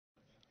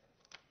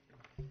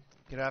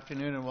Good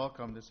afternoon and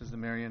welcome. This is the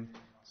Marion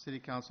City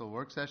Council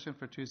work session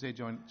for Tuesday,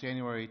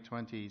 January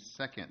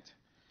 22nd.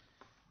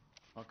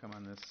 Welcome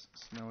on this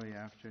snowy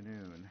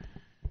afternoon.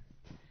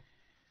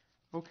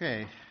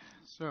 Okay,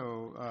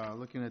 so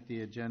looking at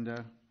the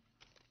agenda,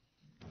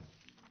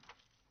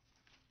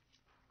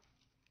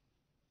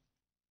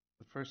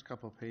 the first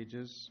couple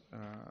pages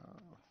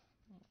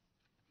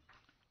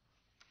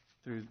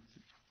through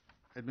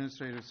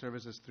administrative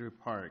services through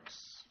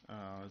parks.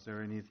 Is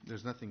there any?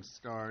 There's nothing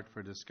starred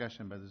for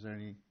discussion, but is there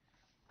any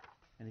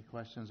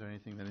questions or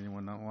anything that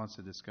anyone wants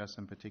to discuss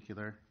in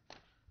particular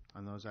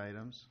on those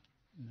items?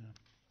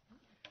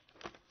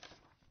 No.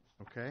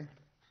 Okay.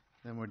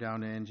 Then we're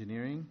down to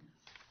engineering.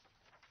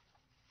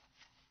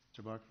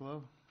 Mr.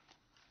 Barklow.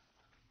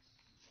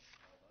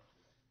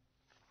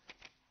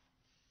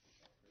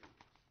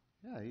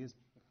 Yeah, he's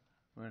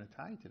wearing a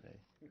tie today.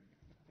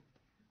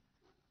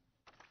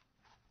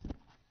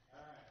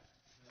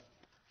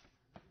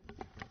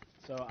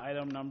 So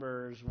item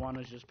numbers 1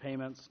 is just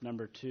payments.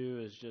 Number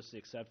 2 is just the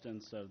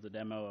acceptance of the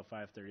demo of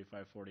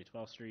 53540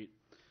 12th Street.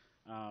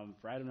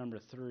 For item number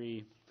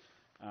 3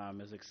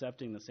 is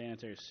accepting the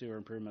sanitary sewer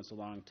improvements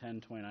along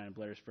 1029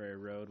 Blair's Ferry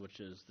Road,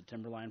 which is the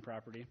Timberline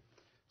property.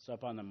 So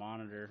up on the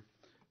monitor,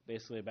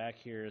 basically back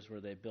here is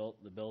where they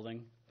built the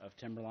building of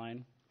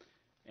Timberline.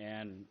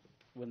 And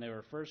when they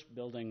were first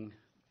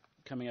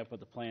coming up with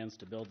the plans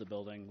to build the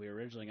building, we were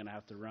originally going to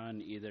have to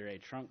run either a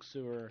trunk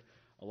sewer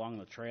along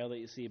the trail that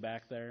you see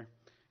back there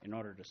in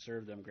order to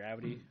serve them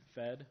gravity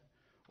fed,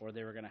 or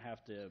they were going to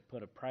have to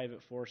put a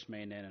private force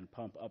main in and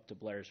pump up to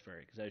Blair's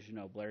Ferry, because as you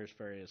know, Blair's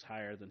Ferry is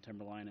higher than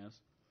Timberline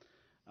is.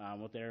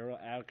 What they were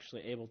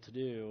actually able to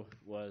do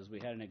was we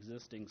had an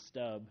existing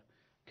stub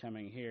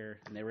coming here,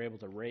 and they were able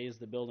to raise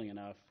the building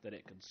enough that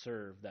it could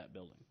serve that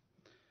building.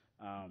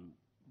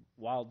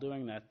 While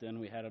doing that, then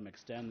we had them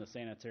extend the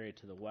sanitary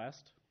to the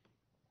west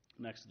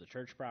next to the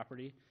church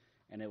property,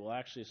 and it will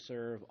actually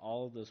serve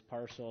all of this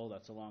parcel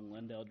that's along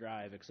Lindale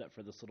Drive except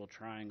for this little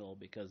triangle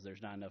because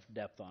there's not enough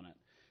depth on it.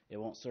 It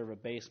won't serve a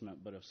basement,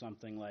 but if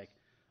something like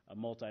a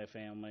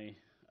multifamily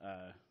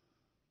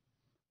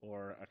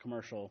or a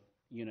commercial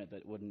unit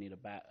that wouldn't need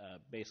a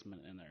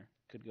basement in there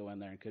could go in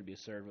there and could be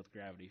served with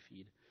gravity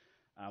feed.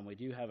 We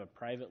do have a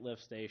private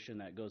lift station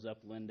that goes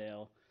up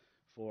Lindale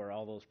for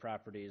all those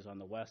properties on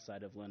the west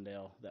side of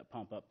Lindale that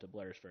pump up to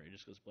Blair's Ferry,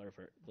 just because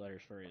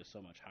Blair's Ferry is so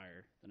much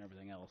higher than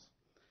everything else.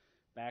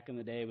 Back in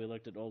the day, we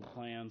looked at old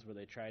plans where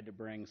they tried to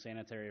bring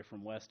sanitary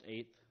from West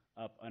 8th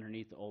up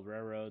underneath the old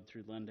railroad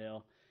through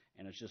Lindale,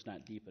 and it's just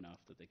not deep enough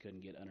that they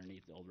couldn't get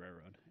underneath the old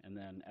railroad. And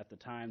then at the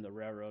time, the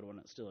railroad, when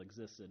it still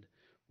existed,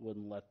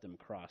 wouldn't let them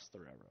cross the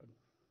railroad.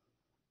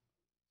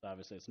 So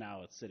obviously,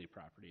 it's city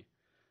property.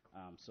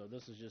 So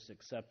this is just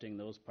accepting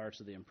those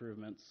parts of the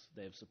improvements.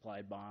 They've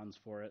supplied bonds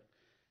for it,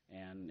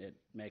 and it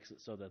makes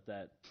it so that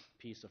that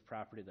piece of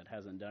property that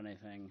hasn't done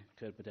anything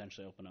could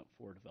potentially open up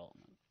for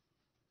development.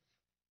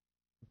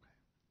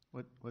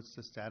 What's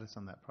the status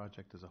on that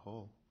project as a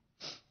whole?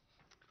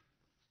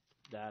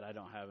 That I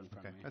don't have in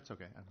front of me. That's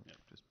okay. I'm Yep.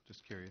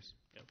 just curious.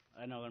 Yep.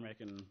 I know they're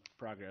making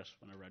progress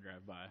whenever I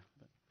drive by.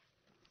 But.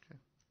 Okay.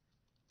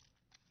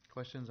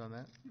 Questions on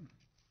that?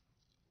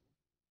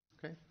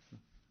 Okay.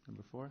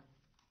 Number 4.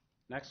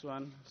 Next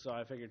one. So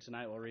I figured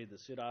tonight we'll read the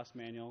SUDAS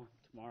manual.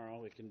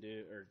 Tomorrow we can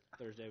do, or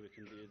Thursday we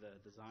can do the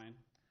design.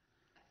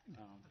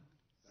 That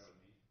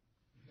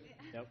would be.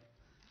 Yep.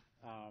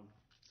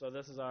 So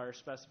this is our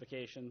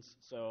specifications.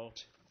 So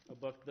a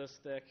book this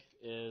thick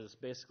is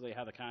basically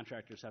how the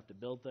contractors have to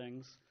build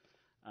things.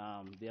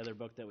 The other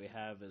book that we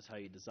have is how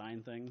you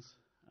design things.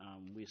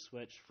 We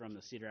switched from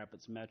the Cedar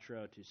Rapids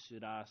Metro to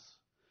SUDAS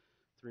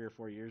 3 or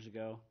 4 years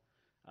ago.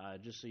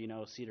 Just so you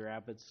know, Cedar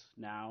Rapids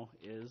now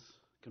is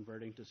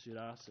converting to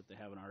SUDAS if they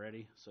haven't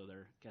already, so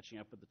they're catching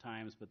up with the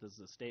times, but this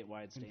is a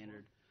statewide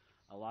standard.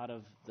 A lot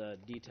of the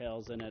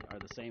details in it are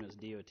the same as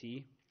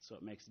DOT, so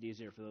it makes it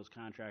easier for those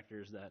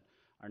contractors that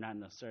are not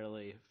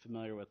necessarily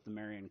familiar with the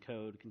Marion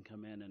Code can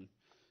come in and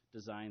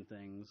design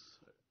things,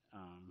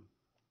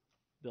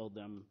 build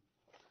them,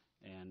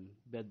 and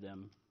bid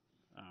them.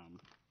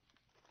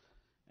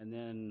 And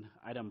then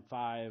item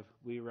 5,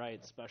 we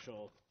write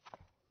special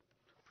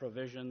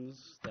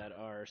provisions that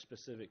are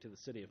specific to the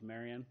city of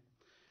Marion.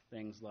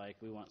 Things like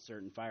we want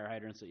certain fire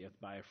hydrants that you have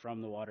to buy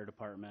from the water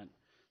department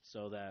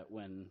so that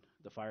when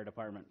the fire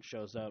department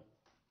shows up,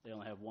 they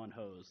only have one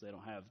hose. They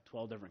don't have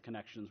 12 different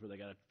connections where they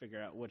got to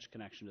figure out which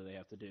connection do they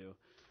have to do.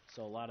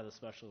 So a lot of the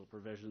special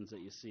provisions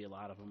that you see, a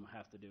lot of them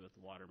have to do with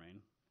the water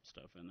main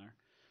stuff in there.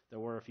 There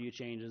were a few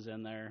changes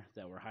in there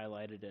that were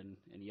highlighted in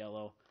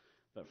yellow,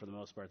 but for the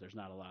most part, there's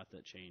not a lot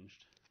that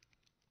changed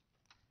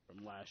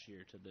from last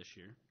year to this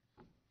year.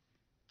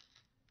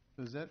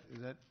 So is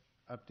that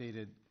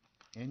updated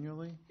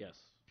annually? Yes.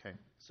 Okay.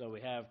 So we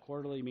have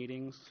quarterly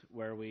meetings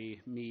where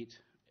we meet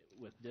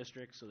with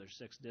districts. So there's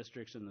 6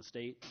 districts in the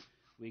state.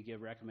 We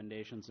give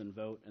recommendations and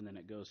vote, and then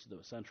it goes to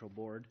the central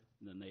board,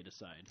 and then they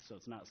decide. So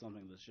it's not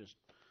something that's just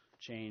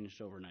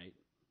changed overnight.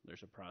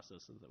 There's a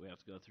process that we have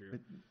to go through.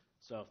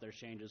 So if there's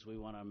changes we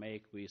want to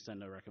make, we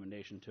send a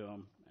recommendation to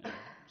them, and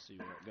see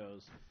where it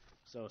goes.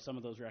 So some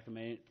of those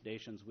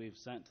recommendations we've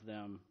sent to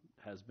them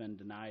has been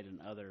denied in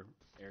other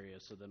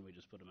areas, so then we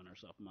just put them in our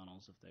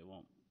supplementals if they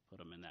won't put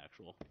them in the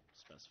actual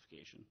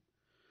specification.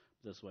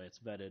 This way it's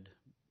vetted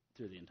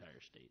through the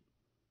entire state.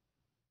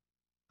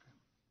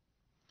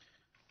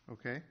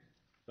 Okay.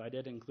 So I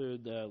did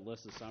include the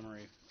list of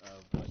summary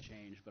of what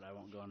changed, but I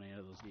won't go into any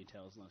of those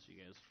details unless you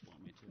guys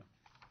want me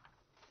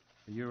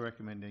to. You're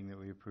recommending that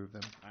we approve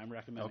them? I'm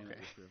recommending that Okay.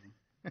 we approve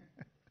them.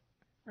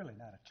 Really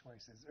not a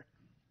choice, is there?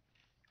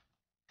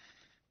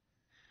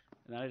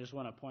 And then I just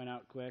want to point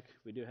out quick,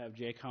 we do have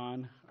Jake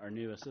Hahn, our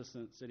new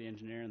assistant city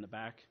engineer in the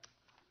back,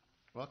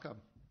 Welcome.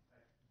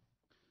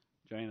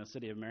 joining the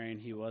city of Marion.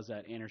 He was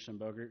at Anderson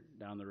Bogert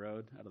down the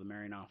road out of the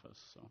Marion office.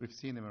 So, We've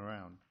seen him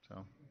around,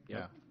 so,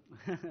 yeah.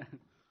 yep.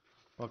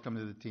 Welcome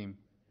to the team.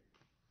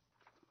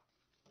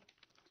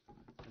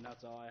 And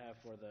that's all I have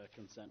for the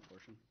consent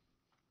portion.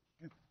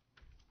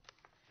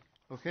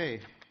 Okay,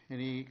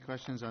 any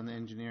questions on the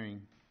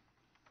engineering?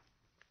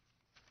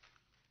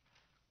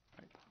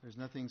 Right, there's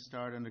nothing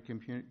starred under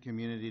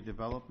community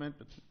development,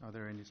 but are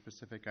there any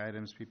specific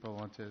items people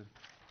want to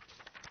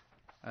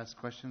ask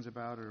questions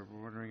about or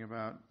wondering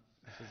about?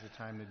 This is the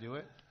time to do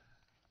it.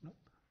 Nope.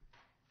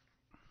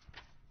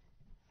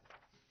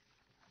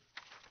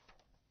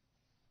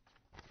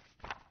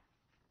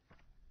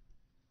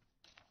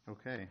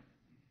 Okay.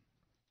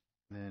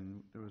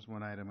 Then there was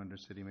one item under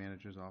city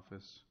manager's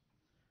office.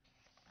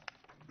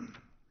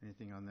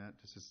 Anything on that?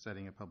 This is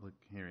setting a public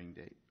hearing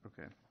date.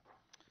 Okay.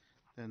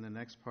 Then the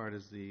next part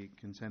is the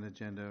consent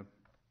agenda,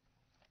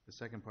 the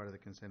second part of the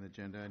consent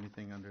agenda.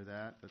 Anything under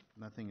that? But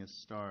nothing is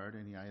starred.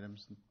 Any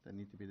items that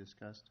need to be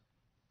discussed?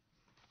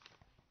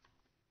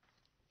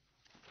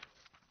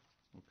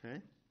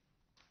 Okay.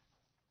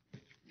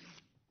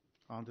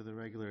 On to the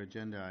regular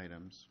agenda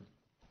items.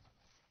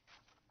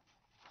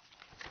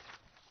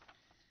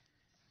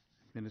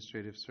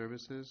 Administrative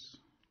services,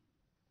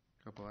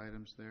 a couple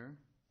items there.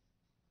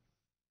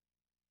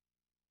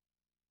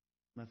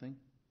 Nothing?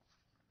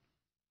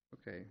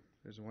 Okay,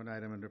 there's one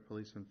item under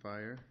police and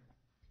fire.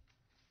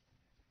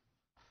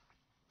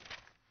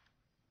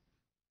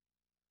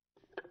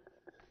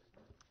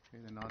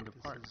 Okay, then on to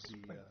parks.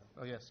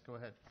 Oh, yes, go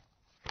ahead.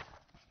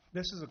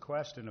 This is a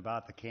question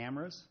about the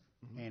cameras,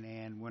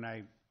 and when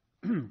I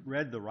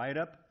read the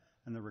write-up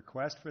and the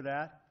request for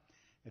that,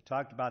 it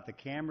talked about the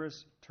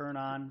cameras turn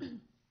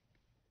on,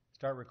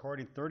 start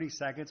recording 30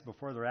 seconds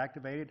before they're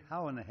activated.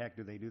 How in the heck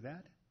do they do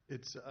that?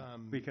 It's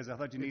Because I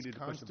thought you needed to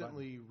push the button.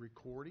 constantly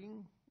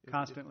recording.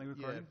 Constantly Yeah,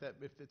 recording?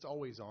 if it's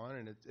always on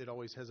and it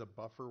always has a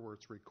buffer where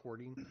it's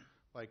recording,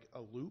 like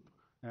a loop.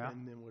 Yeah.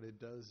 And then what it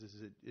does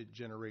is it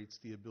generates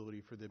the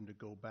ability for them to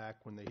go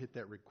back. When they hit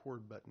that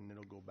record button,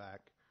 it'll go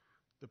back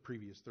the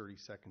previous 30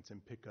 seconds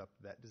and pick up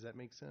that. Does that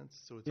make sense?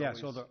 So it's Yeah,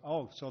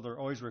 always, so they're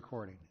always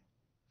recording.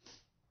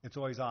 It's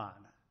always on.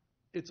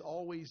 it's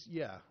always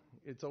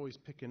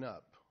picking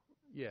up.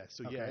 Yeah,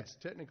 so yeah, Okay. it's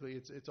technically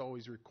it's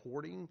always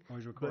recording.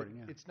 Always recording,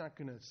 but yeah. it's not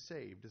going to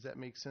save. Does that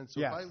make sense?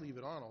 So Yes. if I leave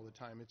it on all the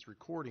time, it's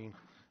recording.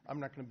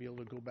 I'm not going to be able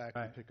to go back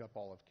and Right. pick up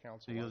all of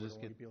council. So you'll I would just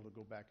only get- be able to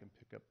go back and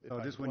pick up.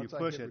 So just when you once I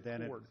push hit it,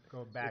 then it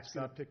record, backs it's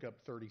going up, to pick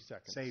up 30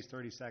 seconds. saves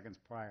 30 seconds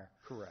prior.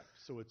 Correct.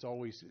 So it's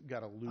always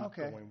got a loop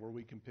Okay. going where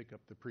we can pick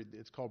up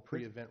it's called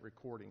pre-event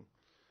recording.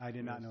 I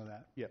did not know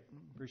that. Yep.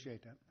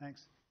 Appreciate that.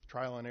 Thanks.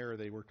 Trial and error,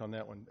 they worked on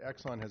that one.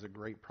 Exxon has a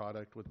great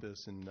product with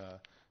this, and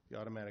the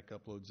automatic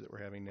uploads that we're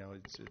having now,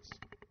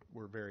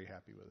 we're very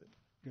happy with it.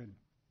 Good.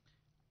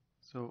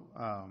 So,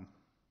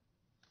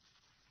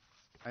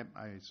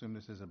 I assume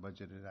this is a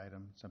budgeted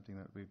item, something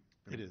that we've.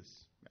 It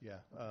is, yeah.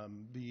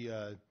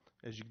 The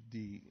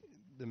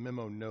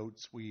memo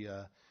notes, we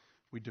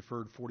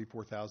deferred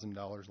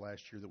 $44,000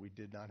 last year that we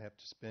did not have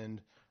to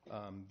spend.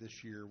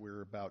 This year,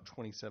 we're about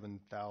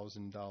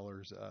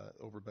 $27,000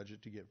 over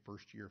budget to get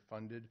first year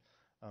funded,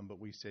 but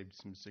we saved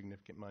some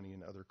significant money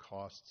in other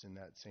costs in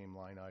that same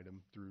line item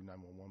through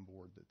 911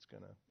 board that's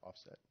going to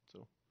offset.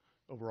 So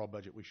overall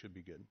budget, we should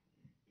be good.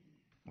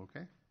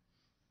 Okay.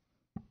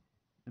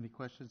 Any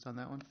questions on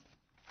that one?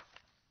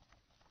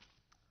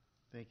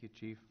 Thank you,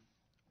 Chief.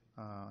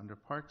 Under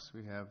Parks,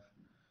 we have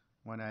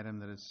one item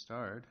that is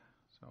starred,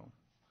 so.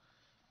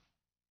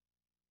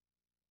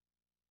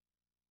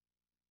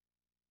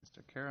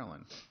 Mr.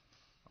 Carolyn.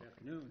 Good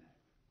afternoon.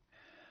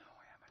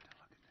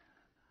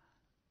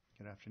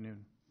 Good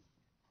afternoon.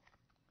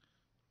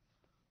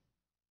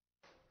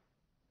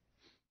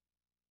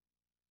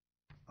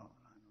 Oh, I know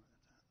where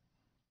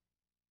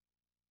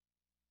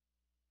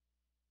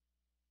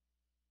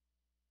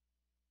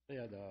that's at.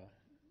 Yeah,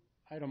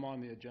 the item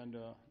on the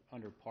agenda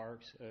under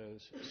Parks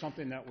is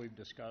something that we've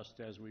discussed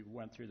as we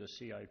went through the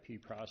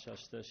CIP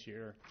process this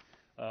year.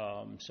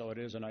 So it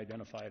is an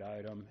identified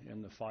item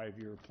in the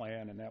 5-year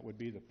plan, and that would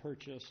be the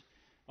purchase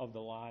of the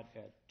lot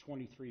at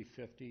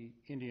 2350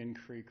 Indian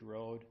Creek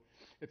Road.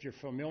 If you're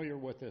familiar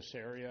with this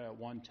area, at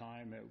one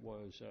time it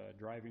was a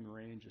driving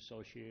range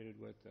associated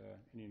with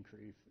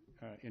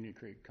Indian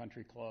Creek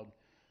Country Club.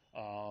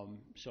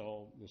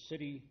 So the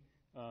city,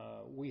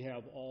 we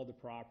have all the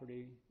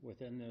property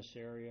within this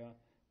area.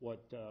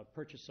 what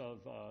purchase of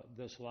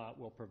this lot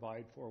will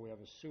provide for. We have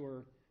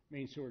a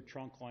main sewer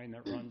trunk line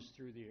that runs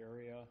through the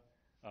area.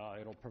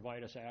 It'll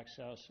provide us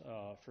access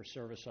for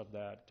service of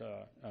that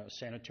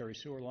sanitary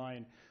sewer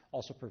line.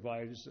 Also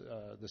provides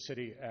the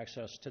city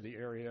access to the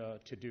area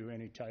to do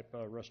any type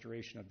of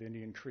restoration of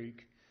Indian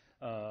Creek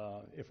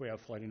if we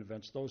have flooding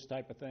events, those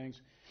type of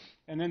things.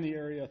 And then the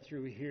area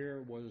through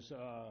here was,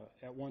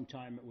 at one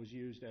time, it was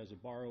used as a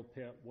borrow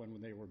pit when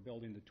they were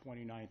building the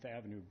 29th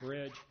Avenue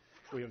Bridge.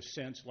 We have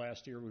since,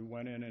 last year, we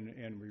went in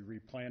and we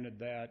replanted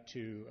that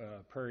to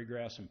prairie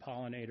grass and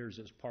pollinators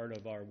as part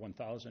of our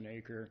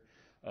 1,000-acre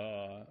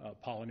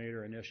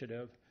pollinator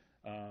initiative.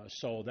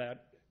 So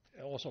that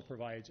also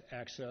provides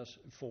access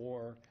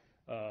for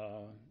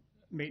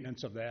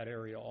maintenance of that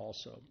area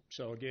also.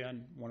 So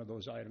again, one of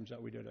those items that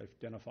we did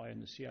identify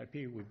in the CIP.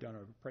 We've done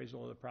an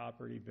appraisal of the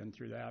property, been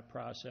through that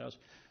process.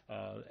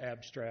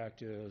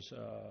 Abstract is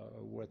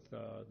with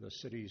the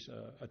city's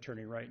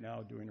attorney right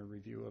now doing a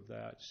review of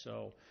that.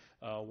 So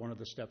one of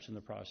the steps in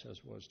the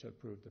process was to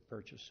approve the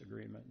purchase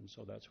agreement, and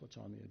so that's what's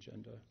on the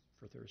agenda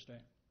for Thursday.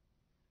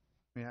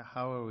 Yeah,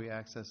 how are we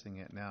accessing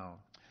it now?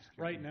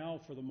 Right now,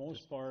 for the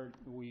most part,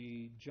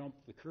 we jump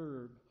the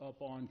curb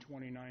up on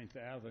 29th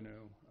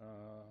Avenue,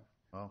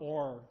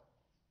 or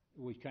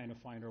we kind of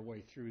find our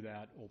way through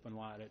that open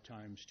lot at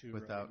times too.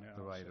 Without right now,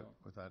 the right, so.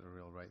 without a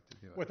real right to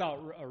do it. Without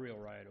a real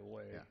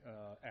right-of-way Yeah.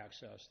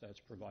 access that's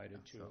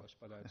provided to So- us,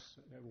 but that's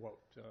what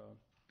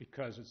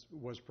because it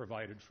was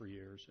provided for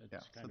years. It's Yeah,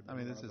 kind so, of I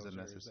mean, been this one is of a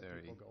those areas that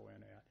necessary people go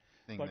in at.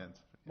 thing But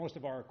that's, most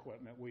of our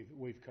equipment,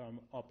 we've come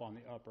up on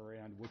the upper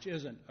end, which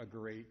isn't a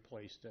great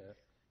place to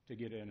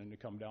get in and to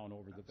come down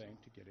over the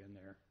bank to get in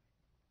there.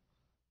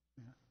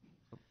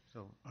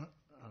 so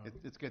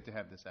it's good to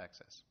have this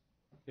access.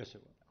 Yes,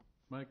 it will.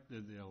 Mike,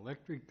 did the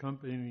electric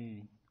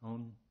company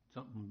own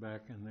something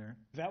back in there?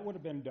 That would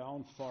have been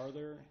down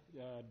farther,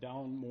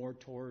 down more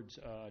towards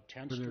 10th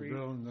Where they're Street.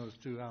 building those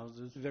two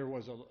houses? There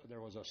was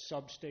a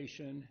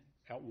substation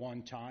at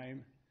one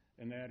time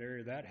in that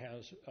area. That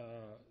has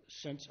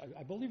since,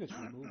 I believe it's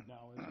removed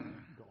now, isn't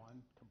it?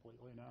 Gone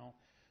completely now.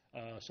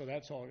 So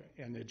that's all.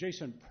 And the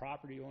adjacent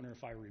property owner,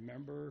 if I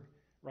remember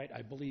right,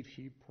 I believe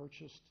he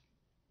purchased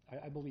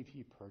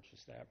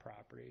that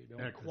property. Don't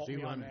Yeah, 'cause quote he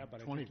me on wanted that,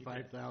 but I think he did.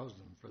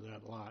 25,000 for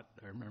that lot.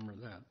 I remember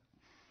that.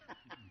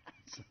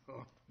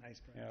 So, Nice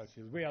price. Yeah, 'cause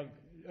we have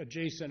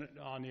adjacent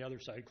on the other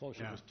side,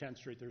 closer Yeah. to 10th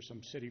Street, there's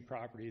some city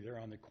property there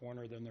on the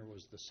corner. Then there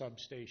was the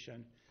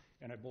substation.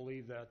 And I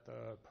believe that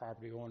the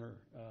property owner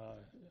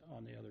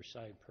on the other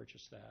side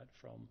purchased that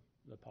from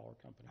the power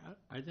company.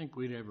 I think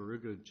we'd have a real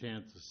good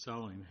chance of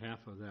selling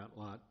half of that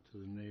lot to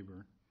the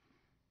neighbor.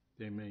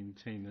 They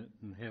maintain it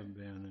and have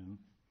been, and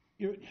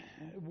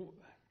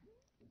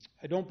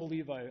I don't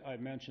believe I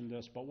mentioned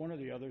this, but one of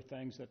the other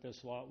things that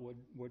this lot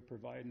would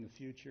provide in the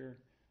future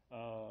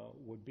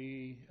would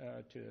be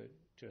to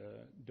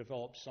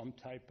develop some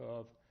type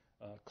of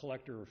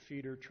collector or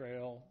feeder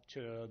trail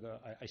to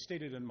I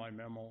stated in my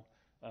memo,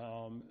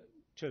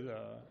 to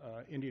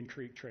the Indian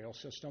Creek Trail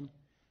system.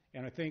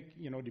 And I think,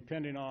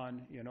 depending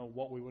on,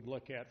 what we would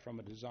look at from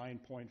a design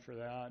point for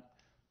that,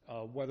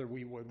 whether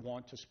we would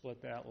want to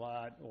split that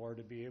lot or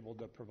to be able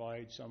to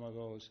provide some of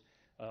those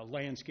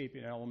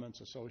landscaping elements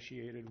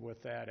associated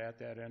with that at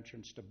that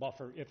entrance to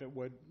buffer,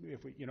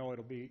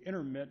 it'll be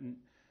intermittent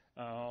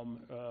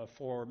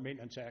for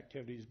maintenance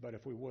activities, but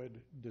if we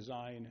would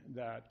design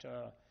that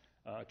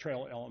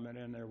trail element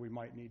in there, we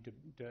might need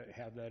to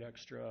have that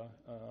extra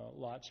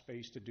lot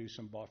space to do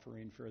some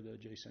buffering for the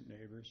adjacent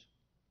neighbors.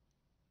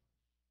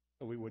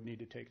 So we would need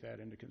to take that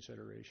into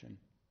consideration.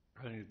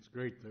 I think it's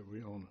great that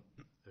we own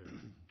it. It's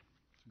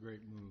a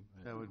great move.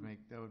 That would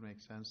make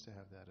sense to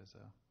have that as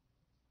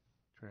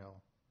a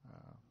trail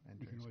You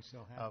entrance. can always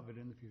sell half of it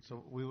in the future.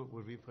 So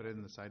would we put it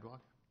in the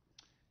sidewalk?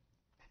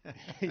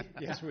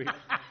 Yes, we.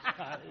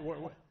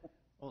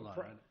 Hold on,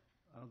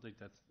 I don't think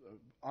that's,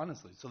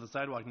 honestly, so the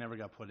sidewalk never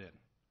got put in.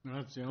 No,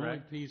 that's the only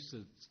Correct. piece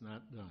that's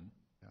not done.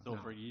 So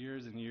No. for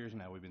years and years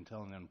now, we've been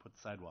telling them to put the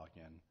sidewalk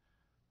in.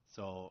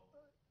 So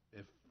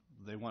if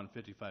they want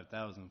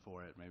 55,000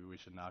 for it, maybe we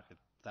should knock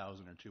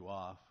 1,000 or 2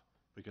 off,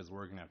 because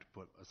we're gonna have to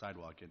put a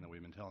sidewalk in that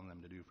we've been telling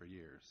them to do for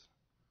years.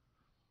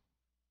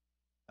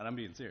 And I'm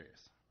being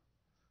serious.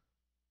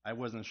 I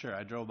wasn't sure.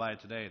 I drove by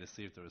today to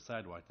see if there was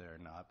sidewalk there or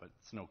not, but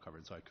it's snow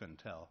covered, so I couldn't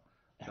tell.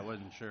 I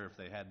wasn't sure if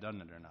they had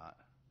done it or not.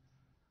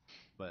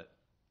 But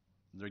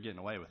they're getting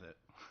away with it.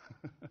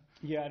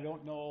 Yeah, I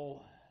don't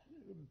know.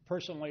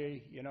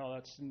 Personally,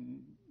 that's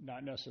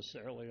not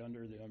necessarily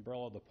under the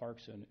umbrella of the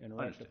Parks and Rec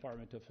Understood.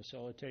 Department to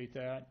facilitate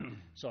that.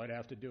 So I'd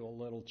have to do a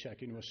little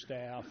checking with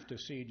staff to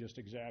see just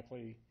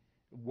exactly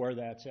where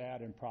that's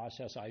at in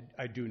process.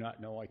 I do not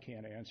know. I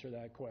can't answer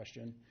that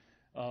question.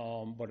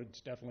 But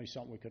it's definitely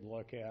something we could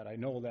look at. I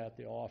know that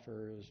the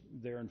offer is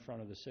there in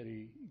front of the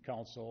city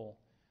council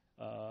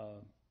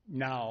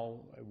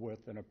now with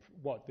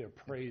what the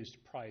appraised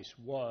price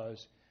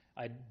was.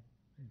 I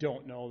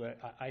don't know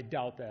that, I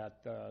doubt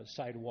that the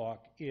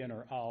sidewalk in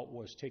or out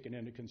was taken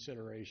into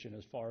consideration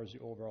as far as the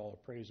overall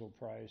appraisal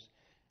price.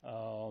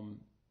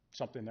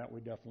 something that we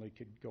definitely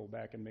could go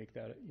back and make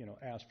that,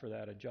 ask for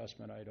that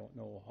adjustment. I don't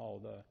know how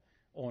the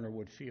owner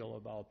would feel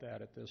about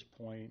that at this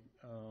point.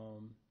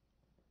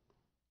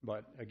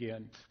 But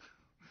again,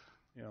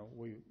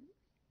 we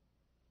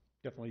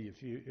definitely,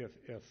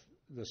 if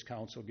this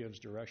council gives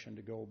direction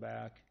to go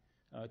back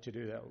to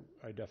do that,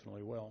 I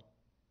definitely will.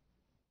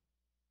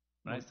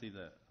 I see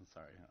I'm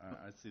sorry,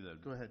 I see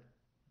Go ahead.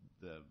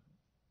 the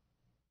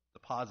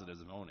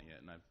positives of owning it,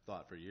 and I've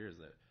thought for years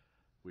that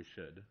we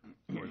should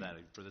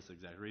for this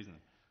exact reason.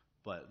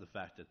 But the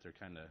fact that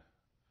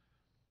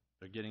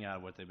they're getting out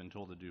of what they've been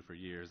told to do for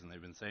years, and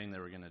they've been saying they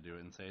were going to do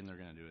it, and saying they're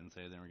going to do it, and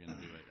saying they were going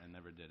to do it, and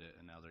never did it,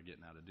 and now they're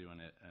getting out of doing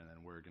it, and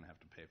then we're going to have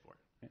to pay for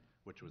it,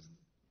 which was.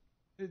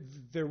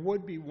 There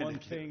would be one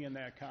thing in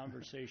that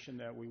conversation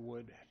that we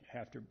would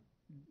have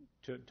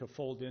to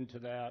fold into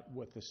that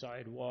with the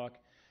sidewalk.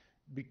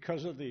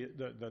 Because of the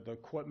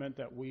equipment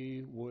that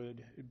we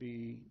would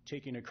be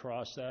taking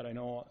across that, I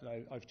know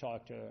I've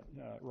talked to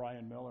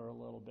Ryan Miller a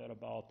little bit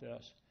about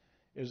this,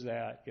 is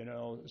that,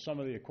 some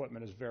of the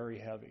equipment is very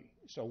heavy.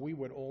 So we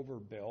would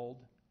overbuild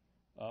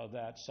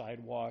that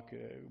sidewalk.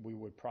 We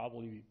would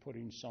probably be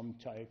putting some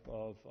type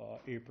of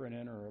apron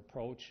in or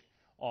approach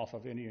off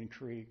of Indian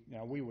Creek.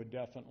 Now, we would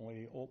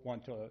definitely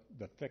want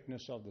the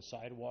thickness of the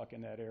sidewalk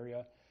in that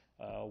area.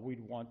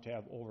 We'd want to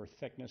have over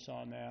thickness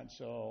on that.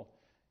 So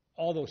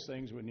all those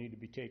things would need to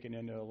be taken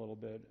into a little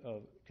bit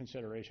of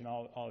consideration.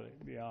 I'll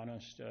be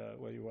honest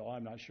with you,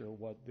 I'm not sure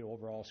what the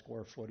overall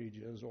square footage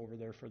is over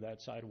there for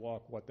that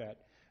sidewalk, what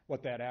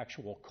that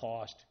actual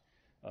cost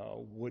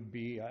would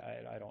be.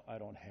 I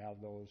don't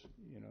have those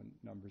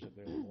numbers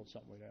available. It's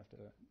something we'd have to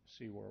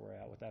see where we're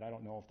at with that. I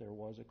don't know if there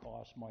was a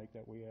cost, Mike,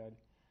 that we had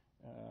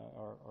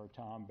or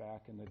Tom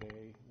back in the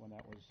day when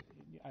that was.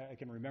 I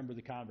can remember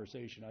the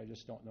conversation. I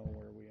just don't know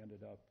where we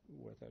ended up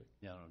with it.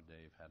 Yeah, I don't know if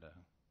Dave had a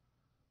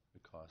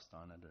cost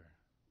on it, or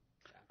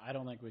I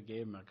don't think we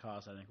gave them a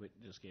cost. I think we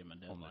just gave them a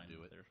Only deadline do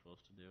what it. they're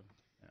supposed to do.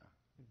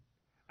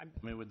 I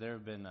mean, would there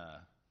have been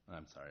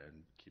I'm sorry, I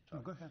didn't keep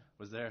talking. Go ahead.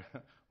 Would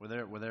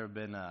there have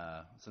been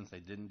since they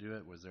didn't do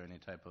it, was there any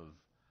type of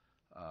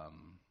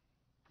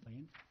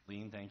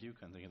lien? Thank you.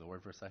 Couldn't think of the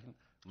word for a second.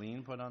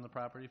 Lien put on the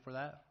property for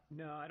that?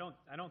 No, I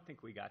don't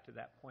think we got to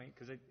that point,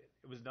 because it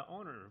was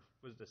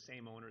the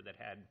same owner that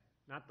had,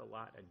 not the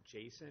lot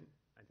adjacent.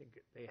 I think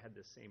they had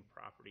the same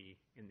property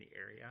in the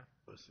area.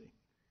 Bussy.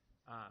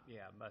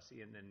 Yeah,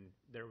 Bussy, and then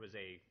there was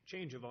a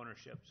change of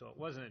ownership, so it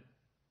wasn't,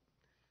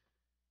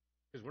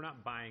 because we're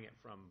not buying it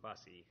from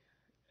Bussy.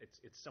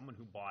 It's someone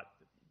who bought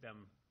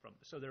them from,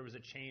 so there was a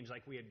change,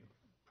 like we had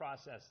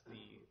processed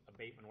the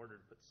abatement order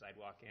to put the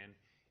sidewalk in,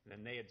 and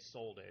then they had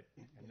sold it,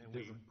 and then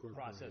we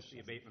processed the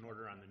abatement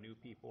order on the new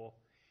people.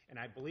 And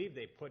I believe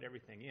they put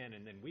everything in,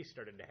 and then we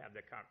started to have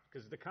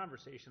because the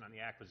conversation on the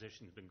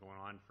acquisition has been going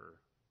on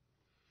for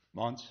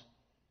Months?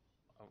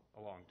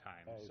 a long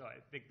time. So I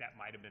think that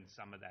might have been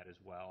some of that as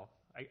well.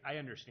 I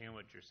understand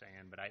what you're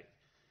saying, but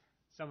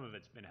some of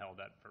it's been held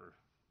up for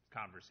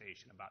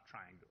conversation about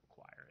trying to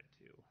acquire it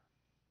too.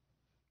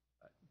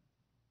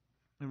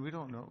 And we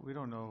don't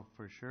know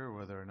for sure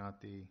whether or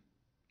not the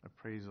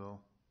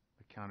appraisal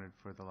accounted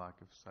for the lack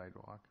of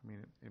sidewalk. I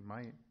mean, it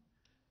might.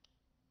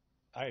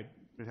 I'd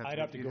You'd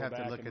have to go have to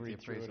back look and at the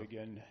read through it appraisal.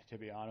 again, to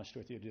be honest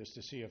with you, just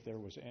to see if there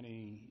was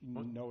any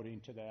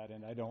noting to that,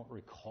 and I don't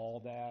recall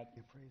that.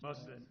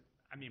 Most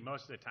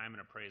of the time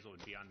an appraisal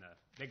would be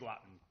they go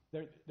out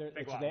and It's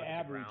they go out the and look at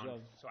average ground,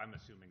 of, so I'm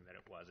assuming that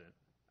it wasn't.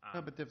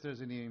 No, but if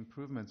there's any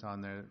improvements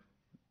on there,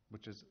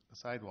 which is a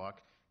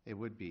sidewalk, it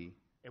would be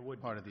It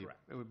would part be of the. correct.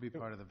 It would be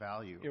part of the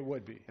value. it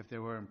would be. If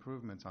there were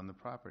improvements on the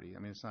property. I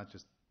mean, it's not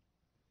just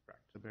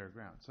Correct. the bare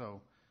ground.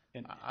 So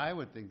And- I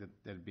would think that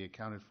that'd be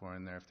accounted for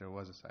in there if there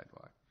was a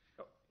sidewalk.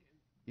 Oh,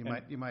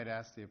 You might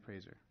ask the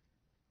appraiser.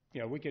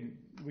 Yeah, we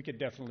could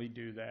definitely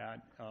do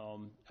that.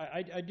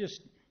 I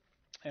just,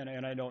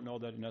 and I don't know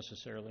that it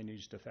necessarily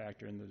needs to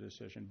factor in the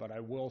decision, but I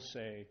will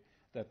say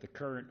that the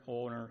current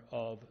owner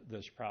of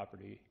this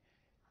property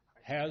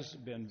has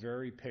been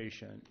very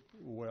patient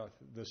with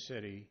the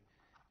city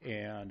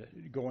and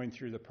going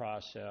through the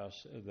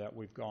process that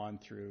we've gone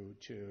through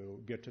to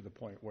get to the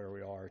point where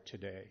we are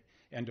today,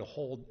 and to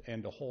hold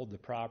the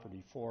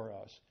property for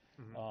us.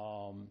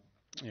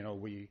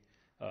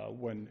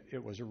 When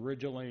it was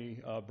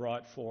originally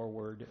brought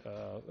forward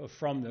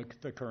from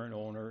the current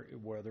owner,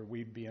 whether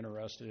we'd be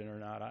interested in it or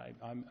not,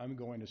 I'm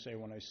going to say,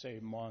 when I say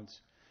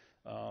months,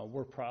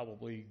 we're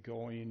probably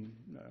going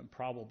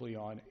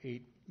on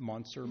 8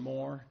 months or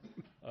more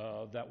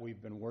that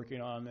we've been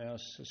working on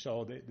this.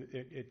 So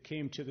it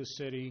came to the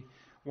city.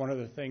 One of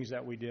the things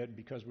that we did,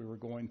 because we were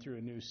going through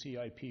a new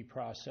CIP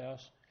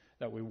process,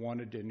 that we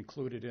wanted to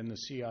include it in the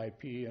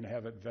CIP and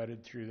have it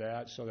vetted through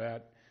that, so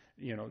that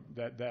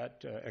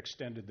that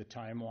extended the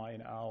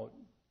timeline out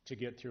to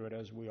get through it,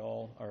 as we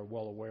all are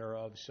well aware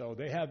of. So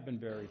they have been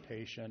very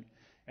patient,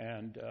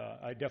 and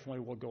I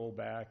definitely will go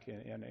back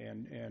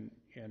and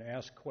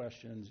ask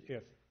questions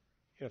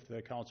if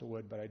the council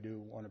would, but I do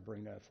want to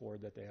bring that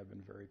forward, that they have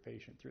been very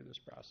patient through this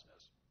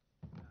process.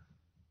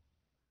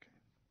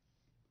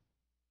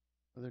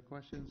 Other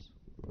questions?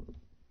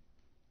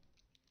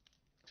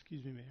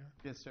 Excuse me, Mayor.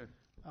 Yes, sir.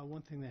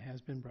 One thing that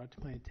has been brought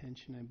to my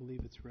attention, I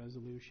believe it's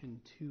Resolution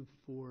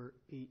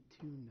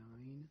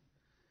 24829,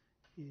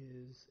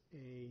 is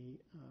a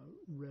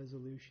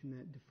resolution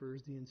that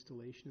defers the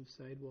installation of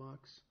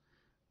sidewalks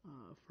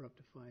for up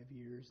to 5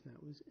 years, and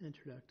that was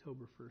entered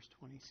October 1st,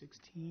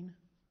 2016.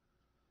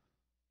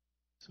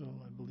 So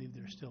I believe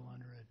they're still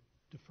under a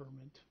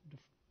deferment.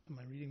 Am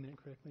I reading that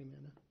correctly,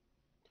 Amanda?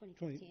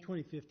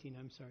 2015,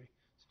 I'm sorry.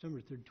 September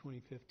 3rd,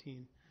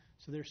 2015.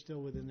 So they're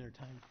still within their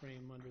time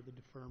frame under the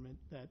deferment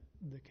that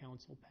the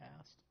council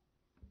passed.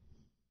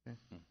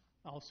 Okay.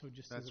 Also,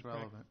 just That's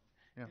relevant.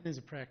 Yeah. as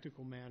a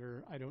practical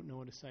matter, I don't know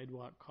what a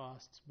sidewalk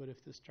costs, but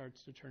if this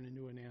starts to turn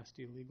into a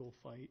nasty legal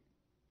fight,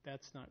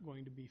 that's not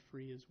going to be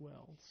free as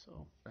well,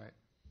 so. Right.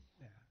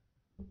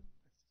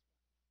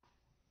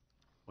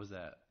 Was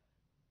that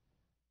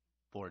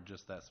for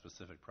just that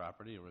specific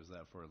property, or was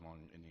that for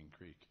along Indian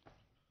Creek?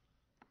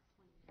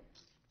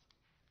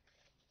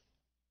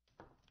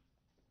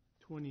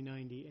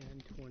 2090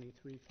 and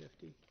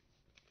 2350.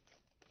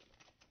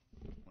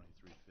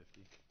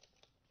 2350.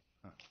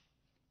 Huh.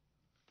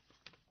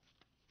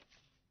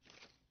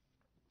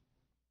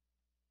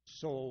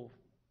 So,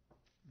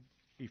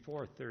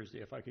 before Thursday,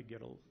 if I could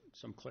get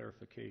some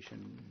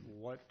clarification,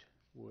 what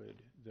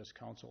would this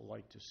council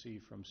like to see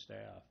from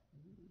staff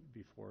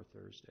before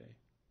Thursday,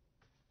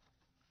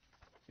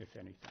 if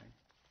anything?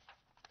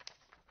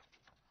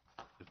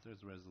 If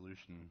there's a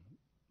resolution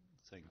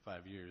saying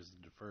 5 years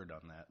deferred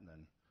on that,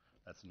 then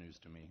that's news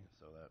to me,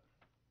 so that.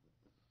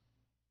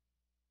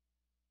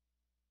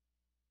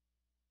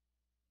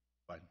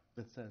 Fine.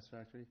 That's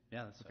satisfactory?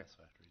 Yeah, that's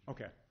satisfactory.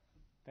 Okay,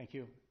 thank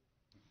you.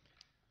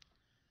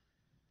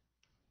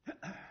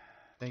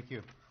 Thank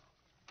you.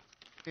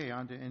 Okay,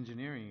 on to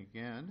engineering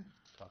again.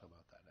 Talk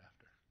about that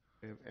after.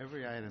 We have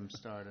every item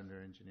start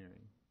under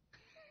engineering.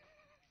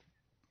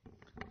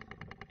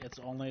 It's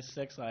only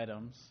 6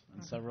 items,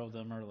 and several of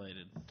them are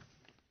related.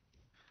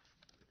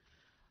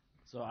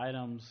 So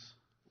items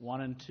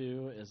 1 and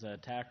 2 is a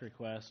TAC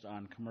request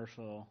on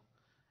Commercial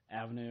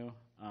Avenue.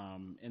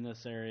 In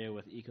this area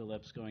with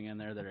Ecolypse going in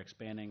there, they're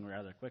expanding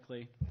rather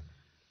quickly.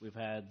 We've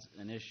had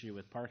an issue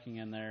with parking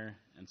in there,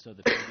 and so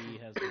the PD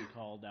has been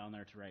called down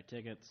there to write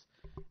tickets.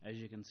 As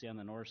you can see on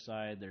the north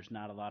side, there's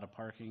not a lot of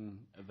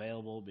parking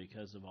available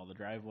because of all the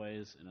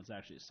driveways, and it's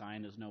actually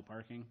signed as no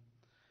parking.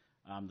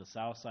 The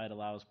south side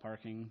allows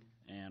parking,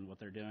 and what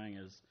they're doing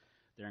is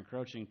they're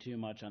encroaching too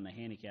much on the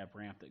handicap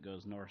ramp that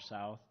goes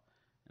north-south,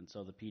 and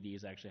so the PD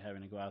is actually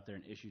having to go out there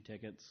and issue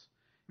tickets.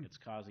 It's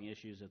causing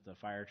issues that the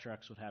fire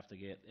trucks would have to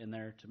get in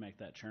there to make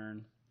that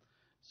turn.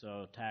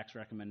 So TAC's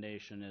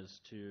recommendation is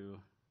to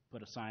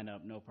put a sign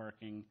up, no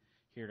parking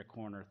here to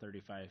corner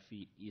 35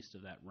 feet east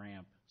of that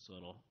ramp,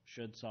 so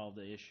should solve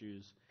the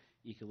issues.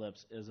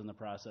 Ecolypse is in the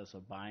process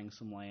of buying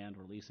some land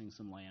or leasing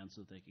some land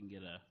so that they can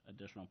get a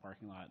additional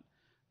parking lot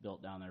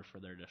built down there for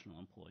their additional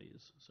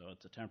employees. So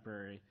it's a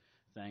temporary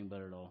thing,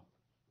 but it'll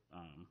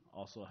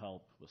also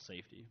help with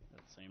safety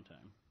at the same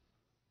time.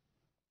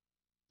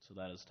 So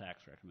that is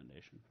TAC's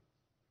recommendation.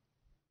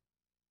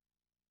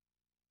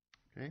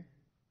 Okay,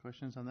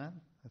 questions on that?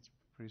 That's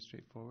pretty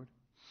straightforward.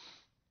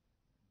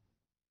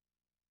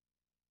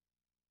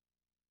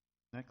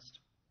 Next.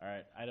 All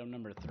right, item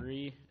number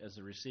 3 is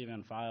the receive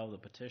and file the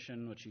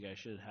petition, which you guys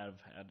should have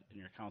had in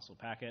your council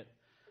packet.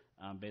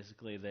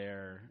 Basically,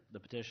 the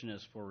petition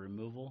is for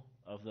removal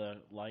of the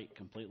light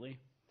completely.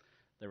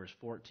 There was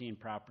 14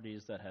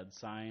 properties that had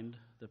signed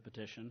the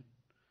petition.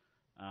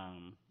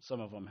 Some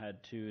of them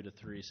had 2 to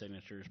 3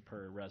 signatures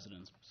per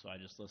residence, so I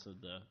just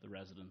listed the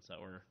residents that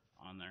were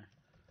on there.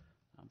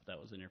 That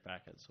was in your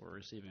packet, so we're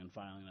receiving and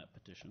filing that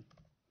petition.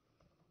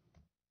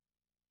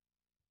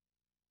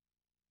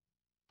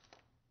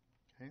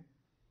 Okay.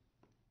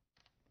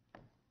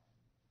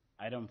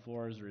 Item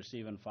 4 is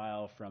receive and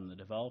file from the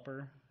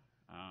developer,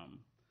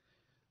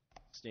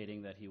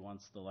 stating that he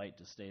wants the light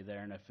to stay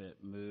there, and if it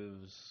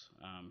moves,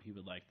 he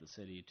would like the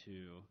city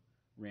to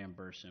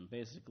reimburse him.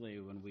 Basically,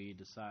 when we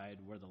decide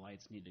where the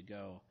lights need to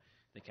go,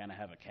 they kind of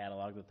have a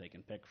catalog that they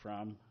can pick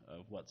from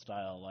of what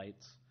style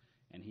lights,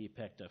 and he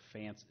picked a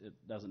fancy, it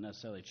doesn't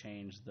necessarily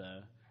change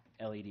the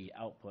LED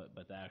output,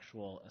 but the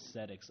actual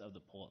aesthetics of the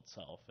pole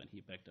itself, and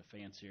he picked a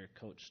fancier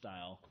coach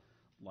style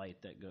light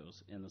that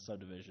goes in the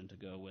subdivision to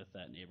go with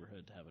that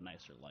neighborhood to have a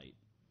nicer light.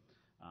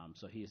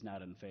 So he's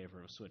not in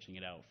favor of switching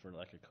it out for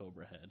like a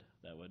Cobra head.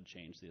 That would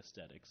change the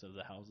aesthetics of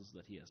the houses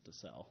that he has to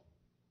sell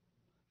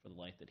for the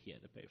light that he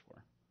had to pay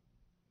for.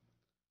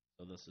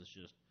 So this is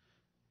just,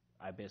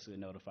 I basically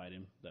notified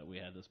him that we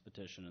had this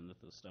petition and that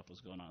this stuff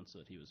was going on so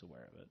that he was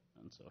aware of it.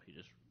 And so he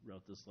just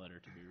wrote this letter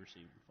to be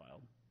received and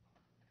filed.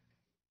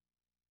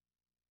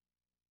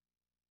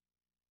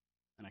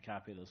 And a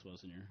copy of this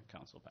was in your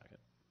council packet.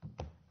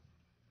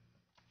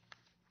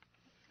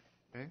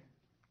 Okay.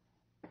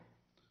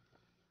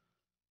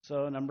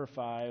 So number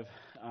 5,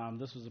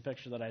 this was a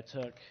picture that I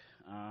took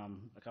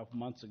a couple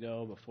months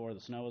ago before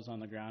the snow was on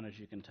the ground. As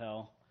you can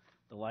tell,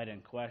 the light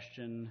in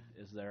question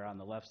is there on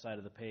the left side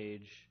of the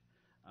page.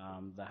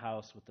 The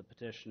house with the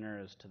petitioner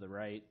is to the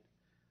right.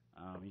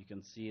 You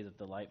can see that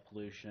the light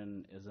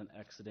pollution isn't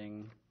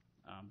exiting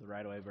the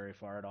right-of-way very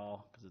far at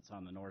all because it's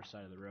on the north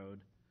side of the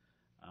road.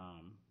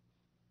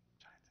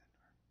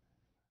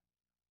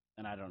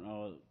 And I don't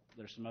know,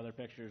 there's some other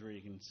pictures where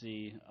you can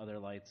see other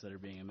lights that are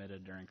being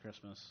emitted during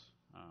Christmas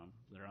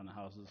that are on the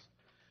houses.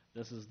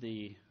 This is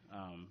the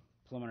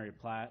preliminary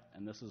plat,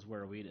 and this is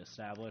where we'd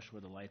establish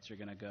where the lights are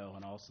going to go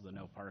and also the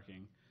no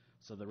parking.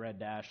 So the red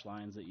dash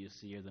lines that you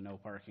see are the no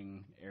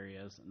parking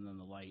areas, and then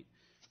the light.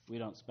 We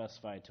don't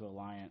specify to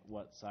Alliant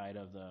what side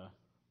of the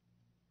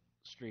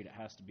street it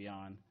has to be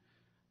on.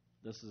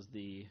 This is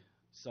the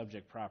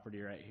subject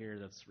property right here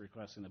that's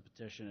requesting the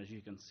petition. As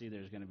you can see,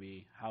 there's going to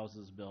be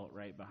houses built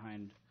right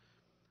behind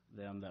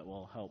them that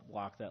will help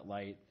block that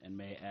light and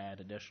may add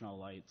additional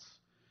lights,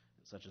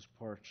 such as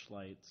porch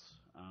lights,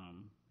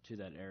 to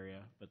that area.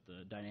 But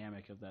the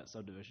dynamic of that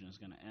subdivision is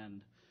going to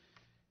end.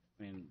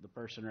 I mean, the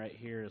person right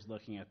here is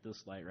looking at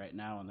this light right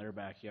now in their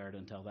backyard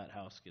until that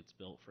house gets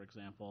built, for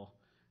example,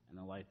 and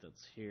the light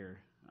that's here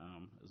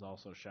is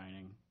also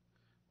shining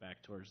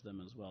back towards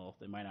them as well.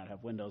 They might not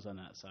have windows on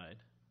that side.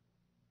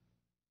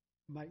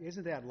 Mike,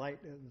 isn't that light,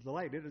 the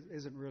light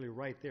isn't really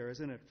right there,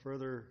 isn't it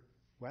further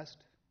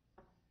west?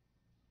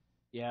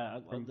 Yeah,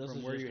 From this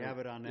is where just you have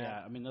it on that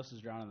Yeah, I mean, this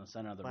is drawn in the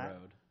center of the plat?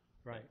 road.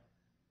 Right.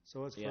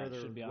 So it's Yeah, further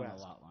it should be on west.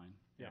 the lot line.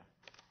 Yeah.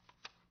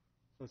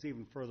 So it's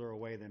even further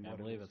away than Yeah, I what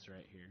it believe is. it's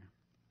right here.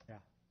 Yeah.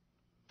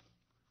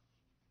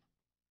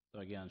 So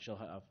again, she'll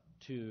have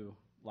two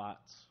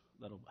lots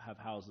that'll have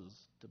houses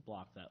to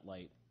block that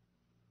light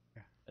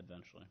Yeah.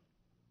 eventually.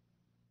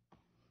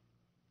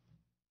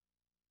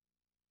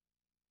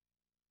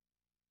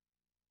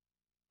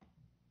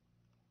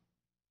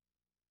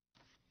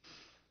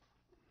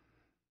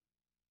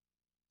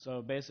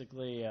 So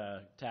basically,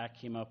 TAC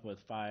came up with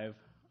 5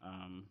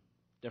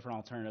 different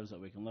alternatives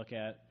that we can look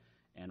at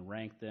and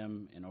rank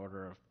them in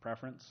order of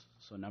preference.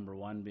 So number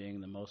 1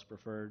 being the most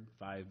preferred,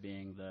 5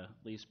 being the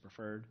least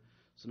preferred.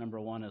 So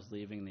number 1 is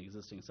leaving the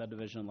existing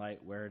subdivision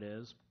light where it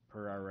is,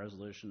 per our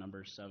resolution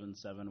number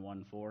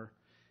 7714.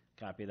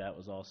 Copy of that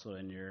was also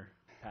in your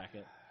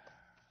packet.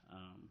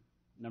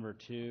 Number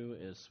 2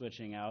 is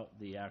switching out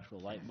the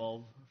actual light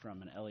bulb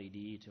from an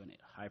LED to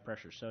a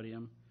high-pressure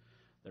sodium.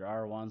 There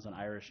are ones on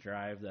Irish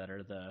Drive that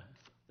are the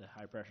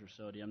high-pressure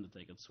sodium that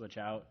they could switch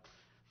out.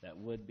 That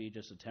would be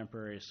just a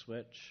temporary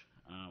switch.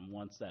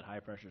 Once that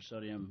high-pressure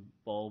sodium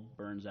bulb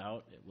burns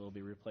out, it will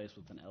be replaced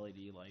with an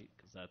LED light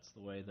because that's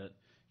the way that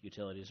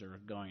utilities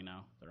are going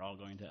now. They're all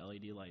going to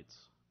LED lights.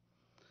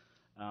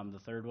 The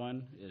third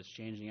one is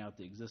changing out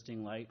the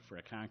existing light for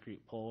a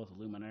concrete pole with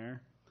a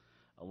luminaire.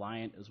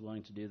 Alliant is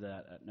willing to do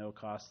that at no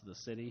cost to the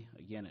city.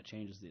 Again, it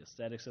changes the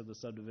aesthetics of the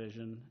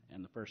subdivision,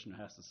 and the person who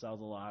has to sell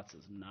the lots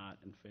is not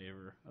in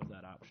favor of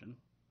that option.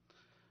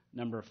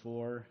 Number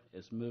 4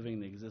 is moving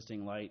the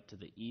existing light to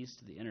the east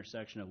to the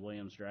intersection of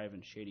Williams Drive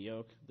and Shady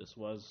Oak. This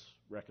was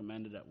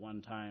recommended at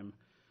one time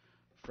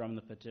from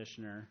the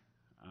petitioner,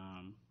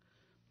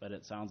 but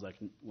it sounds like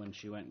when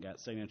she went and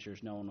got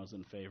signatures, no one was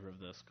in favor of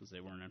this because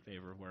they weren't in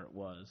favor of where it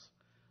was.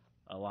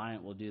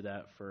 Alliant will do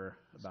that for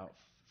about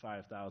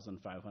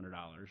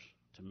 $5,500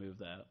 to move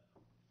that.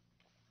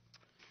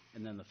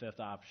 And then the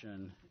 5th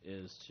option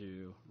is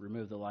to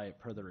remove the light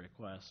per the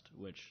request,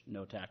 which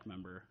no TAC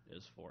member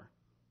is for.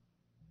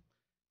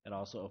 It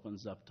also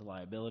opens up to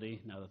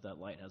liability now that that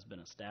light has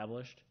been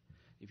established.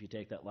 If you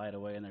take that light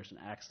away and there's an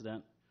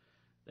accident,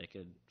 they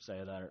could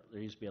say that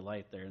there used to be a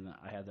light there and that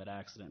I had that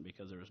accident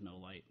because there was no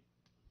light.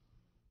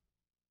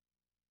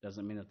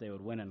 Doesn't mean that they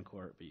would win in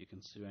court, but you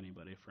can sue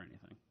anybody for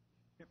anything.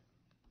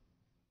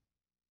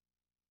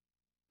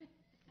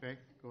 Okay,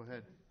 go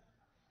ahead.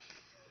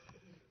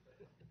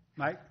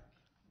 Mike,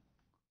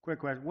 quick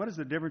question. What is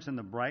the difference in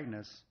the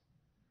brightness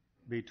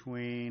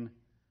between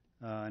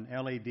an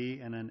LED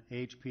and an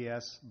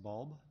HPS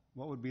bulb?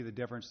 What would be the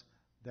difference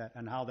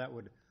and how that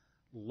would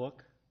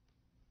look?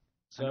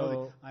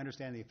 So I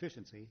understand the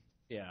efficiency.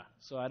 Yeah,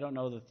 so I don't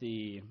know that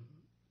the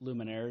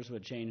luminaires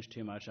would change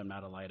too much. I'm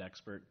not a light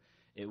expert.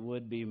 It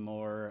would be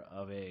more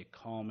of a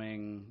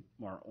calming,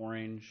 more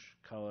orange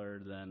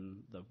color than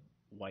the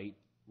white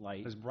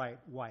light. It's bright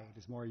white.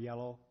 It's more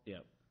yellow.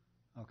 Yep.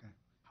 Okay.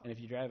 And if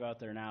you drive out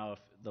there now, if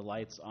the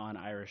lights on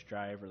Irish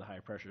Drive are the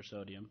high-pressure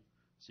sodium,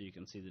 so you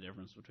can see the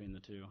difference between the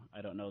two.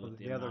 I don't know that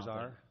The others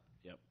amount are?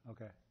 Yep.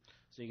 Okay.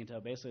 So you can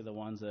tell basically the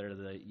ones that are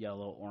the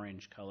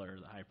yellow-orange color,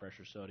 the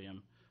high-pressure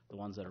sodium, the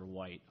ones that are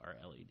white are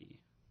LED.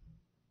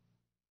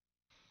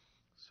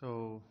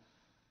 So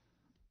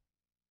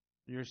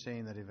you're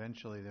saying that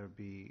eventually there would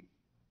be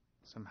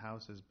some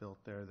houses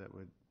built there that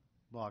would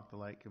block the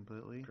light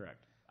completely?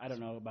 Correct. I don't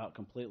know about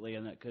completely,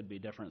 and it could be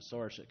different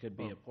source. It could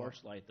be a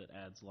porch light that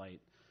adds light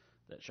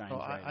that shines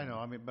right I in. know.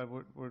 I mean, but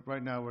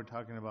right now we're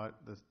talking about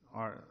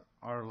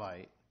our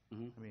light.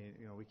 Mhm. I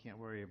mean, we can't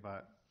worry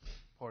about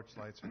porch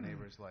lights or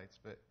neighbors' lights,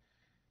 but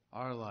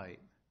our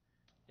light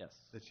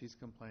Yes. that she's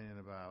complaining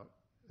about,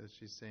 that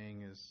she's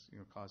saying is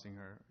causing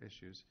her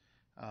issues,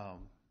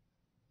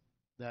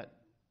 that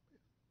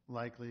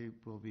likely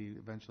will be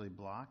eventually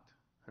blocked.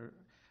 I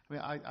I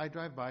mean, I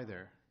drive by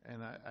there,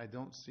 and I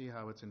don't see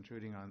how it's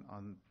intruding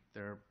on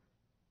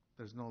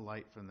there's no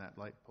light from that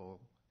light pole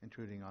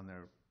intruding on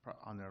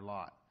their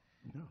lot.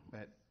 No.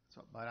 But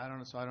I don't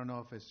know, so I don't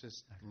know if it's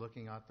just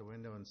looking out the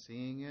window and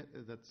seeing it,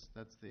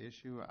 that's the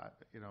issue,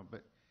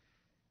 but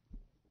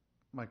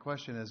my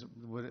question is,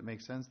 would it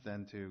make sense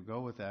then to go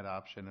with that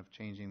option of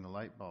changing the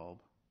light bulb?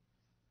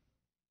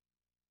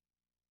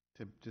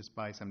 To just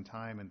buy some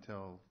time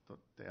until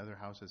the other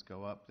houses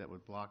go up that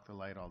would block the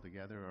light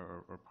altogether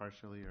or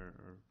partially or?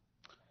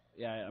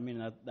 Yeah, I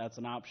mean, that's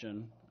an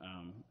option,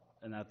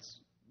 and that's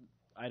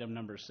item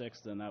number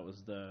 6, then that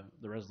was the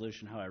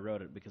resolution, how I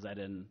wrote it, because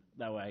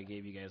that way I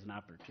gave you guys an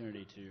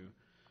opportunity to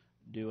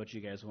do what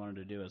you guys wanted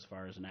to do as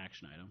far as an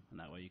action item, and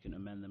that way you can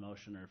amend the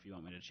motion, or if you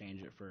want me to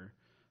change it for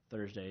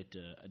Thursday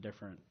to a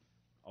different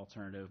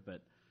alternative,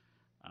 but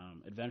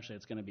eventually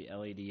it's going to be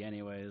LED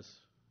anyways.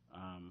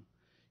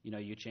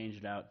 You change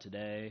it out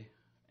today,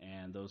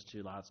 and those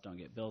 2 lots don't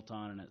get built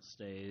on, and it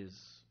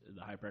stays,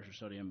 the high-pressure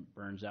sodium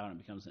burns out and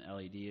it becomes an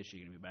LED issue,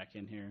 you're going to be back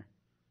in here.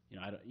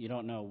 You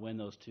don't know when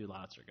those 2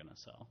 lots are going to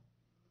sell.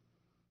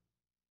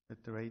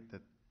 At the rate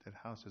that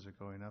houses are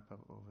going up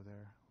over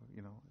there,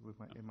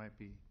 it might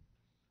be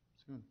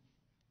soon.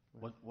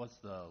 What's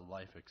the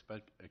life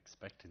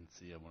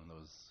expectancy of one of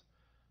those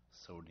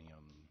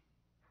sodium?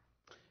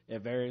 It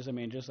varies. I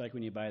mean, just like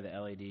when you buy the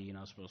LED,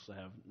 it's supposed to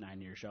have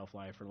 9-year shelf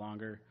life or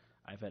longer.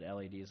 I've had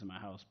LEDs in my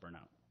house burn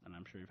out, and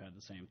I'm sure you've had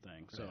the same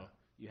thing. So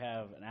you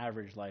have an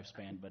average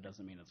lifespan, but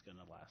doesn't mean it's going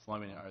to last. Well, I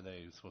mean, are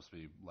they supposed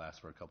to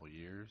last for a couple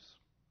years?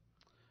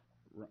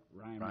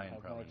 Ryan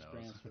probably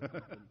experience knows.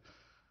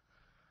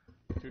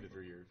 with 2 to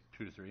 3 years.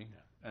 2 to 3? Yeah.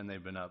 And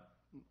they've been up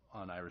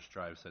on Irish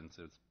Drive since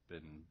it's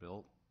been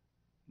built?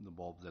 The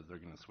bulbs that they're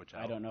going to switch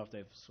out? I don't know if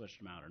they've switched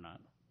them out or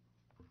not.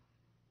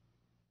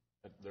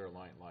 They're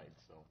Alliant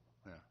lights, so.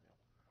 Yeah.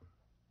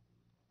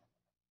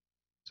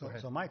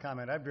 So my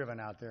comment, I've driven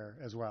out there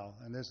as well,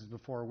 and this is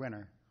before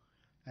winter,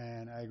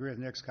 and I agree with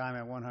Nick's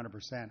comment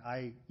 100%.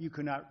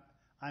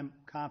 I'm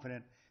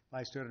confident if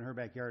I stood in her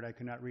backyard, I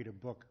could not read a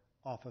book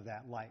off of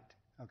that light,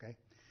 okay?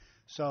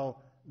 So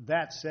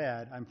that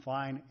said, I'm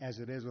fine as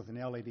it is with an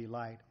LED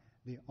light.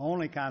 The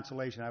only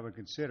consolation I would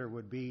consider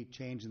would be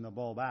changing the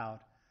bulb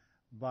out,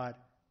 but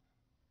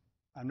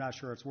I'm not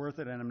sure it's worth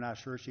it, and I'm not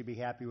sure she'd be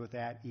happy with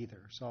that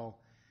either. So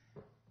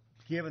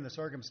given the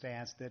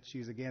circumstance that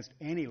she's against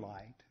any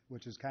light,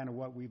 which is kind of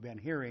what we've been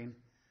hearing,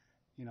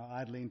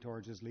 I'd lean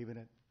towards just leaving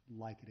it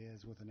like it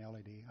is with an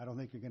LED. I don't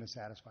think you're going to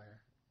satisfy her.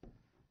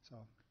 So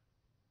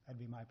that'd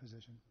be my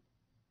position.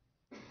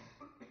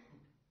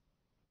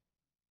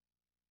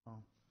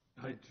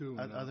 I too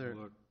went out and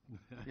looked.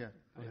 Yeah,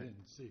 I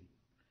didn't see.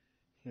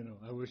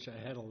 I wish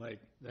I had a light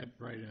that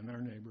bright in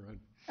our neighborhood.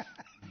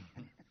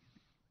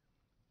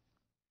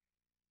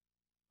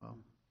 Well,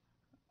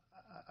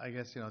 I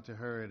guess, to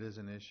her it is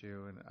an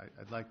issue, and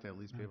I'd like to at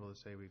least be able to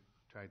say we've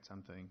tried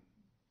something.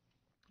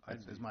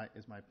 Is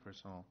my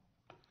personal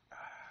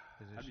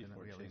position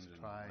that we at least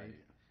tried,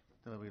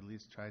 that we at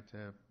least tried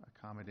to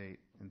accommodate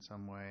in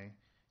some way.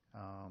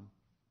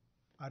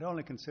 I'd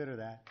only consider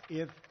that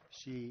if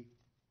she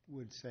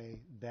would say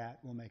that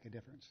will make a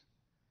difference.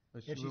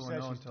 But If we she won't says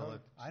know she's until totally,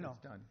 it's I know.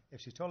 done.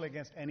 If she's totally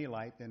against any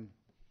light, then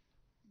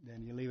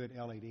you leave it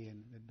LED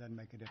and it doesn't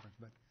make a difference.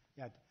 But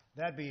yeah,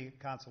 that'd be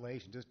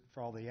consolation just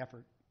for all the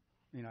effort.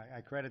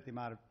 I credit the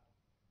amount of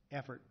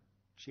effort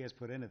she has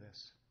put into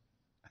this.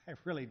 I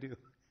really do.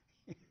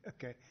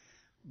 Okay,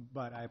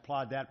 but I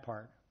applaud that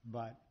part.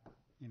 But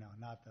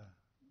not the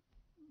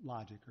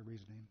logic or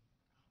reasoning.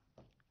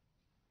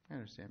 I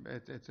understand,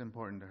 but it's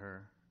important to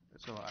her.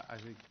 So I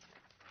think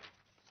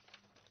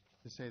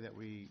to say that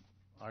we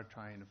are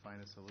trying to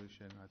find a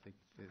solution, I think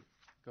it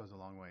goes a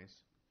long ways.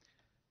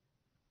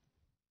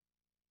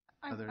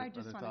 I just other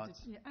wanted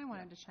thoughts? I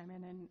wanted to chime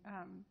in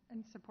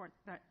and support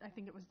that. I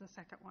think it was the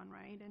second one,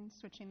 right? And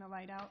switching the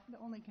light out. The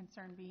only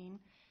concern being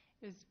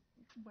is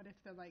what if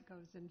the light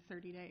goes in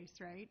 30 days,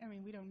 right? I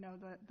mean, we don't know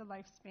the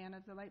lifespan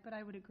of the light, but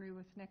I would agree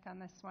with Nick on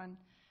this one.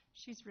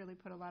 She's really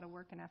put a lot of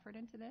work and effort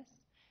into this.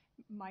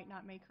 Might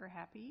not make her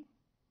happy,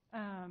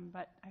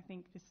 but I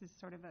think this is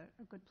sort of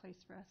a good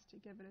place for us to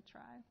give it a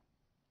try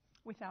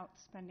without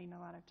spending a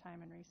lot of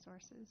time and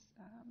resources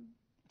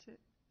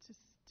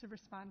to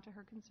respond to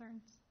her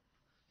concerns.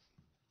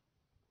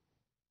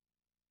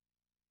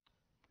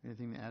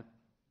 Anything to add?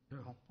 No.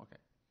 Oh, okay.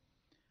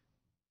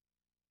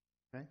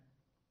 Okay.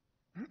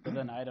 So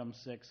then item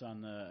 6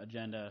 on the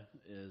agenda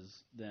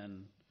is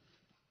then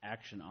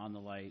action on the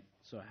light.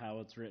 So how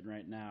it's written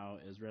right now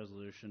is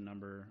resolution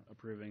number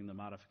approving the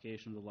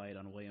modification of the light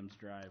on Williams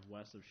Drive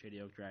west of Shady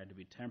Oak Drive to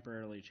be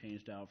temporarily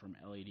changed out from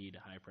LED to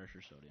high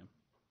pressure sodium.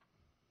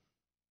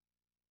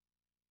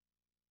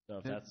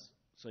 So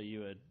so you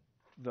would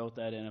vote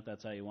that in if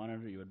that's how you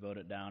wanted, or you would vote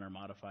it down or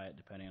modify it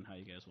depending on how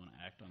you guys want to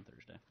act on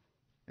Thursday.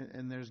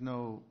 And there's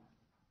no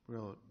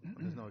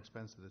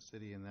expense to the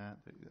city in that,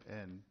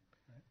 and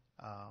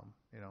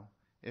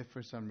if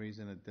for some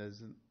reason it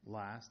doesn't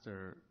last,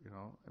 or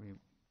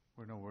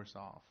we're no worse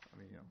off.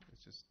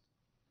 It's just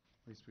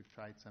at least we've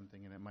tried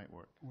something and it might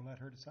work. We'll let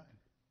her decide.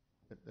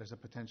 there's a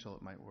potential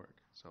it might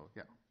work, so,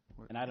 yeah.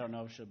 And I don't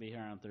know if she'll be here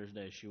on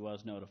Thursday. She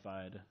was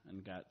notified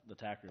and got the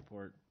TAC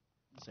report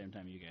the same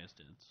time you guys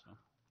did, so.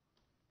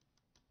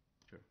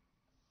 Sure.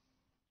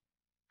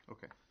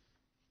 Okay.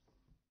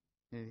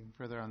 Anything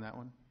further on that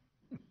one?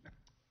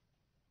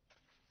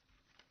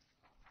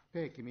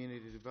 Okay,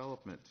 community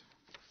development.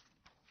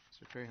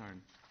 Mr. Trahern.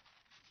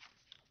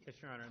 Yes,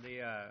 Your Honor.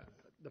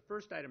 The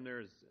first item there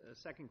is a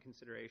second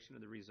consideration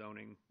of the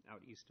rezoning out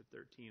east of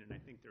 13, and I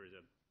think there was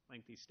a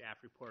lengthy staff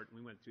report, and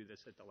we went through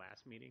this at the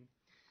last meeting.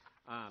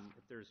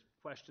 If there's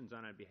questions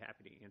on it, I'd be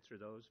happy to answer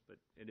those, but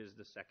it is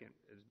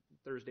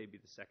Thursday be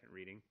the second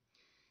reading.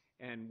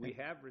 And we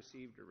have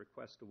received a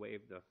request to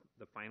waive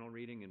the final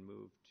reading and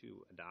move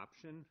to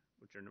adoption,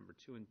 which are number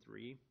 2 and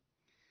 3.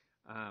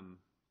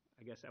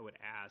 I guess I would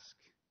ask,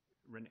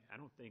 I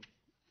don't think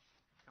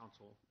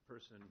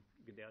Councilperson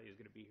Gedalia is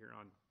going to be here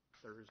on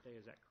Thursday,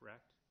 is that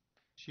correct?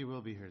 She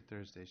will be here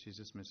Thursday. She's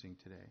just missing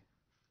today.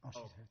 Oh,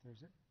 she's here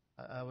Thursday?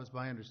 That was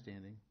my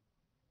understanding.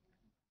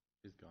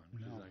 She's gone. No,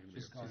 She's not gonna be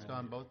she's here. She's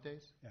gone both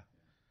days? Yeah.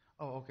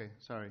 Oh, okay,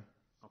 sorry.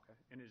 Okay.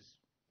 And is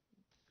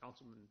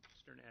Councilman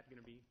Sternad going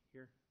to be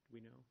here? Do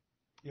we know?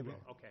 Yeah, but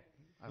Okay.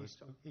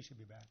 he should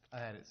be back. I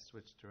had it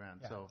switched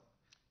around, Yeah. so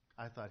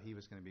I thought he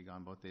was going to be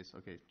gone both days.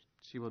 Okay,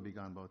 she will be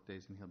gone both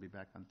days, and he'll be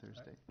back on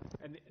Thursday.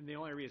 And the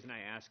only reason I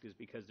ask is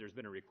because there's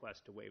been a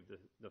request to waive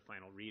the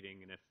final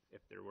reading, and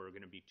if there were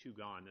going to be 2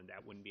 gone, then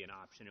that wouldn't be an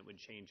option. It would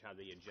change how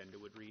the agenda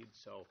would read.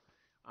 So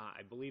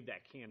I believe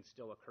that can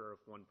still occur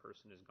if one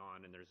person is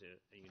gone and there's a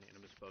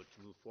unanimous vote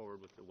to move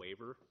forward with the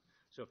waiver.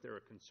 So if there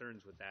are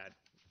concerns with that,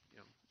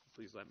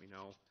 please let me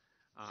know.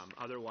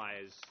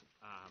 Otherwise,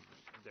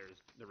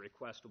 the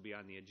request will be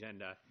on the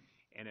agenda,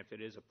 and if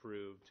it is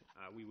approved,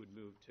 we would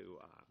move to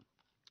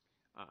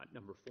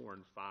number 4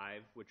 and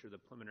 5, which are the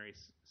preliminary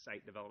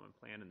site development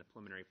plan and the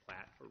preliminary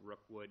plat for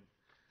Rookwood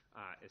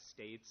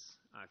Estates,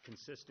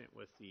 consistent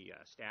with the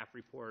staff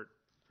report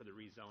for the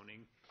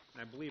rezoning. And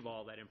I believe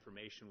all that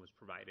information was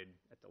provided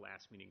at the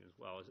last meeting as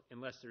well.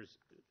 Unless there's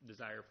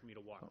desire for me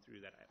to walk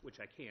through that, which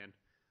I can,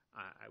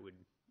 I would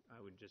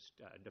just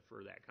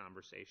defer that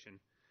conversation.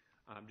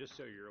 Just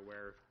so you're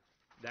aware,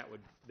 that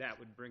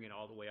would bring it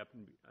all the way up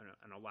and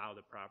allow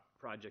the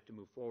project to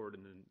move forward,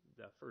 and then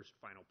the first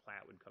final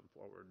plat would come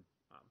forward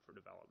for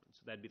development.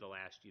 So that'd be the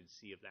last you'd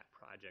see of that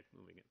project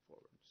moving it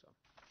forward.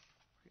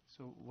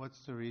 So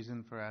what's the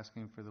reason for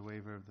asking for the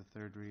waiver of the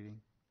third reading?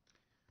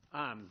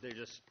 They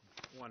just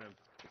want to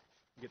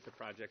get the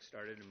project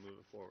started and move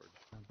it forward.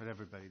 But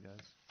everybody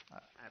does.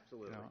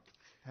 Absolutely.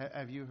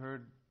 Have you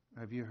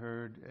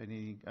heard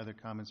any other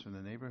comments from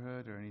the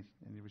neighborhood, or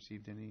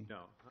received any?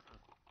 No.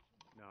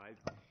 No.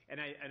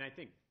 I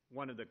think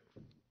one of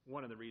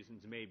the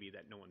reasons may be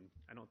that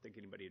I don't think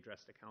anybody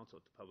addressed the council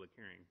at the public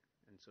hearing,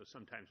 and so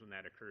sometimes when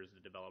that occurs,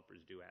 the developers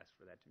do ask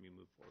for that to be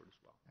moved forward as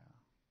well. Yeah.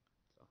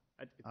 So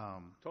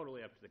it's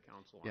totally up to the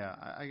council. Yeah,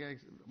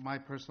 my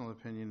personal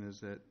opinion is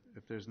that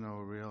if there's no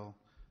real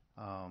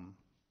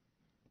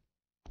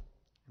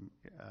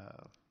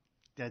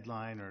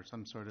deadline or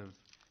some sort of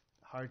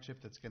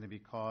hardship that's going to be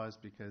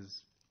caused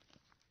because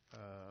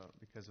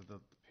of the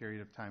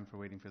period of time for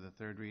waiting for the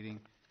third reading,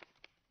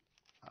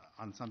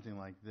 on something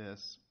like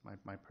this,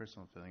 my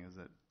personal feeling is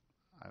that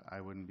I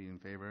wouldn't be in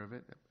favor of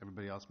it.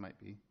 Everybody else might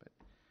be, but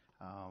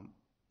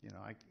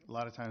a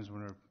lot of times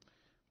when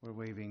we're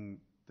waiving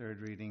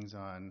third readings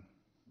on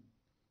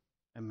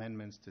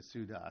amendments to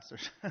SUDAS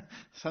or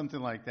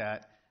something like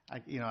that,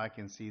 I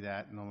can see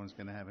that no one's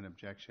going to have an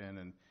objection.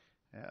 And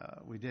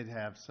we did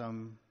have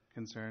some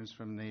concerns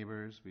from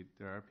neighbors.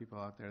 There are people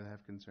out there that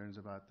have concerns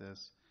about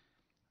this.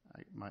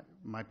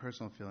 My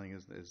personal feeling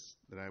is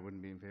that I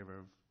wouldn't be in favor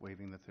of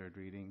waiving the third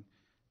reading,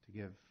 to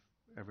give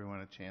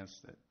everyone a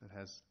chance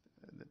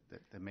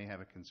that may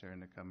have a concern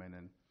to come in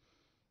and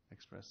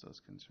express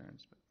those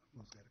concerns. But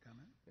Will's got a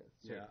comment?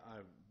 Yeah,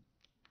 I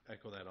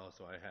echo that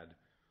also. I had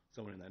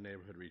someone in that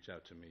neighborhood reach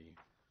out to me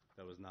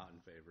that was not in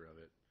favor of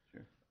it.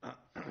 Sure.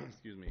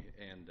 Excuse me.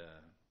 And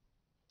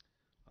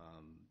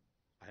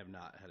I have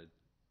not had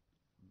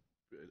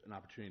an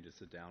opportunity to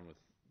sit down with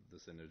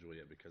this individual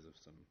yet because of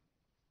some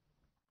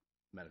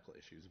medical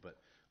issues. But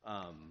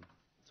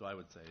so I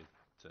would say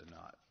to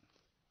not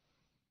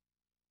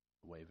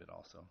waive it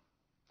also,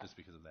 just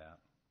because of that.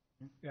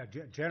 Yeah,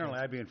 generally,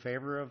 I'd be in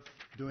favor of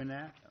doing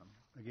that.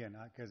 Again,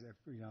 because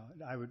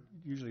I would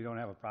usually don't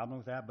have a problem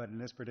with that, but in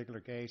this particular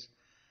case,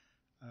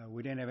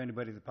 we didn't have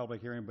anybody at the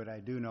public hearing, but I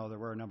do know there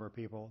were a number of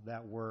people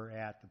that were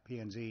at the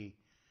P&Z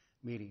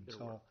meeting.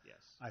 Yes.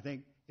 I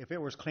think if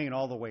it was clean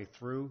all the way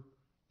through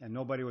and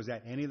nobody was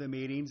at any of the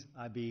meetings,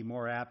 I'd be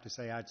more apt to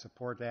say I'd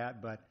support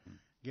that. But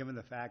given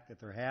the fact that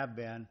there have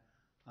been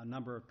a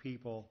number of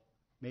people,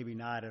 maybe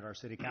not at our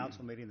city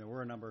council meeting, there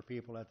were a number of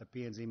people at the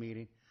P&Z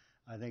meeting,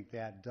 I think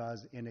that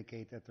does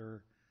indicate that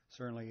there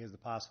certainly is the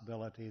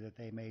possibility that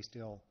they may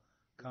still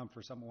come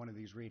for one of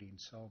these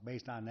readings. So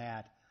based on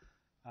that,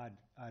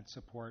 I'd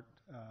support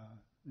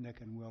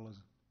Nick and Will as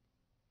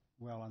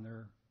well on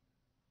their.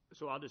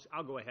 So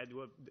I'll go ahead.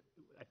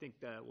 I think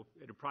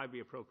it'd probably be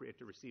appropriate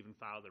to receive and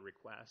file the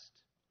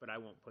request but I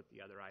won't put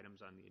the other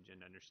items on the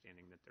agenda,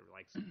 understanding that there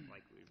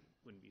likely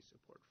wouldn't be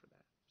support for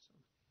that, so.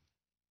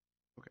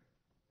 Okay.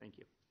 Thank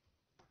you.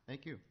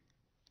 Thank you.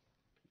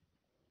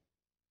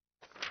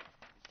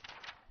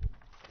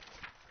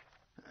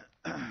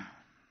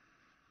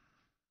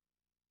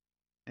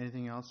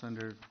 Anything else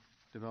under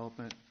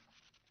development?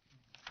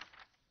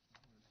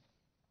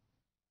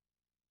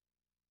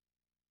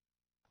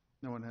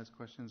 No one has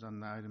questions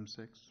on item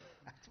 6?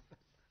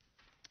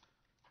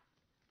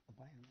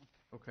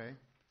 Okay.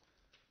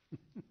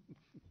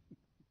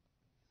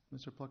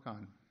 Mr.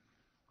 Pluckon.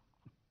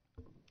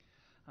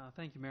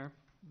 Thank you, Mayor.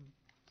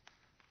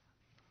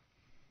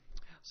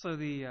 So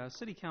the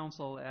City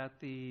Council at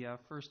the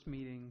first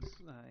meetings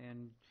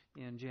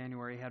in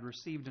January had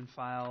received and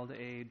filed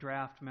a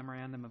draft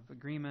memorandum of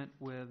agreement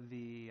with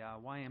the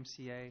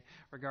YMCA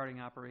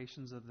regarding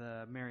operations of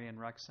the Marion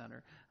Rec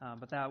Center.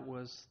 But that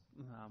was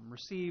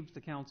received.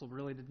 The council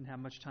really didn't have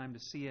much time to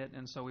see it,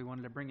 and so we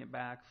wanted to bring it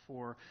back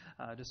for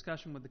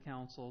discussion with the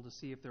council to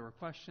see if there were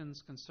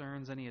questions,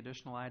 concerns, any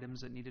additional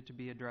items that needed to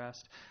be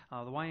addressed.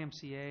 The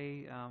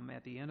YMCA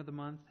at the end of the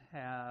month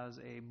has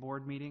a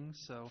board meeting,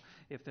 so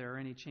if there are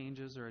any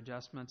changes or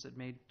adjustments that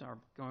need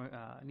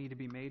to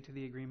be made to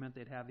the agreement,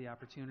 they'd have the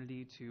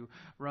opportunity to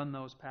run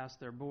those past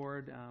their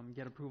board,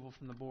 get approval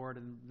from the board,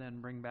 and then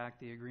bring back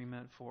the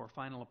agreement for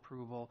final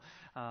approval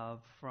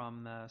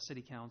from the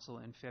City Council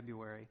in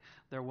February.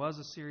 There was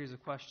a series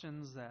of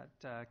questions that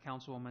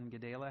Councilwoman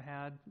Gadela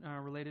had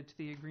related to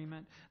the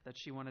agreement that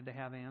she wanted to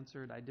have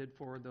answered. I did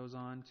forward those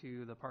on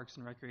to the Parks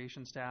and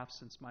Recreation staff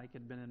since Mike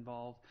had been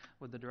involved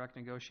with the direct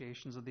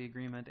negotiations of the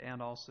agreement,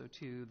 and also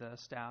to the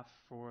staff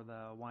for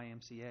the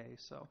YMCA.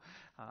 So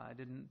I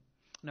didn't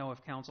know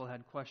if council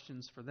had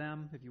questions for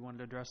them, if you wanted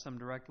to address them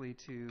directly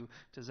to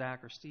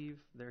Zach or Steve.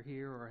 They're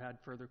here, or had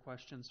further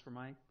questions for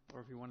Mike,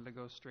 or if you wanted to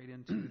go straight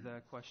into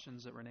the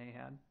questions that Renee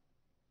had.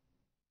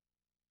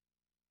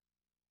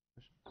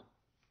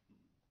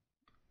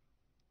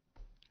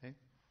 Okay,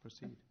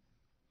 proceed.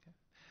 Okay.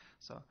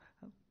 So,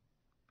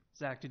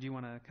 Zach, did you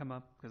want to come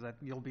up? Because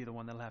you'll be the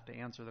one that'll have to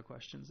answer the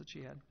questions that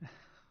she had.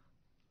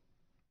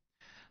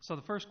 So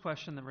the first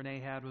question that Renee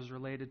had was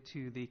related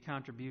to the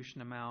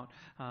contribution amount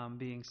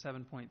being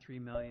 $7.3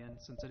 million,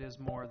 since it is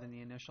more than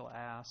the initial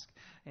ask,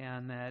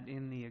 and that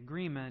in the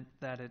agreement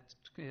that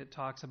it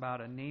talks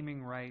about a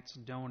naming rights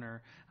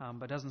donor,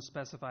 but doesn't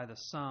specify the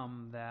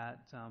sum that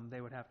they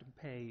would have to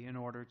pay in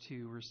order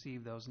to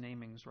receive those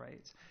namings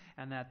rights,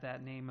 and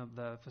that name of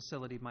the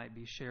facility might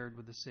be shared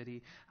with the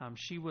city.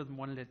 She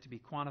wanted it to be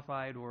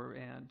quantified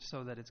and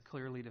so that it's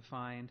clearly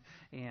defined,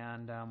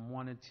 and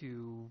wanted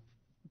to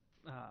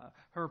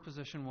her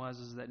position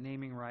was that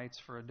naming rights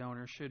for a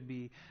donor should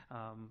be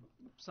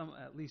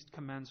at least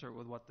commensurate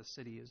with what the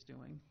city is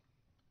doing.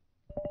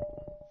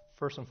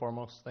 First and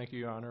foremost, thank you,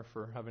 Your Honor,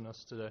 for having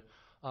us today.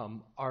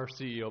 Our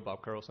CEO,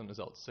 Bob Carlson, is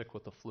out sick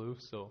with the flu,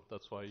 so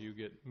that's why you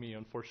get me,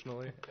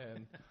 unfortunately.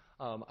 And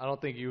I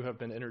don't think you have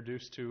been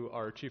introduced to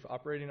our Chief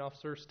Operating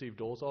Officer, Steve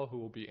Dolezal, who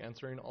will be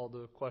answering all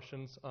the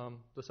questions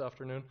this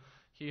afternoon.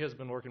 He has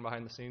been working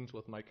behind the scenes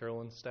with Mike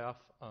Carolyn's staff,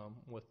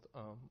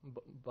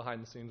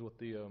 behind the scenes with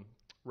the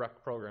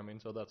rec programming,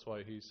 so that's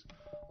why he's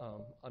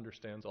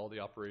understands all the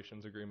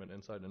operations agreement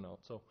inside and out.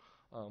 So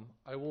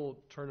I will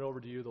turn it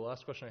over to you. The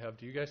last question I have,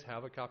 do you guys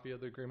have a copy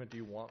of the agreement? Do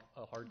you want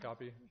a hard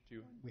copy?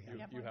 You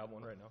have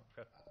one right now?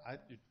 Okay.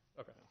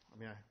 Okay. I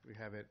mean, we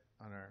have it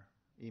on our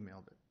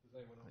email, but Does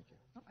anyone else? thank you.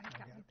 Oh, I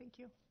got it. Thank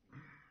you.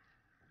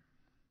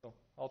 So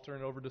I'll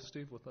turn it over to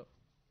Steve with that.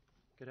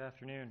 Good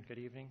afternoon, good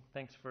evening.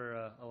 Thanks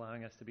for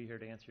allowing us to be here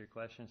to answer your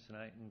questions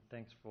tonight, and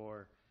thanks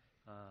for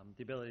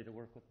the ability to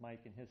work with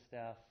Mike and his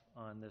staff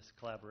on this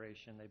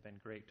collaboration. They've been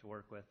great to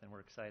work with, and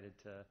we're excited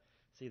to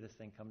see this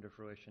thing come to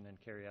fruition and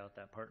carry out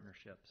that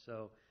partnership.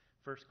 So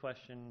first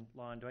question,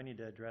 Lon, do I need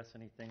to address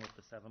anything with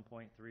the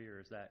 7.3, or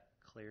is that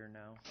clear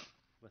now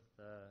with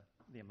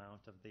the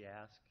amount of the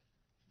ask?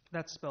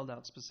 That's spelled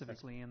out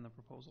specifically in the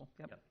proposal.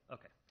 Yep.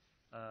 Okay.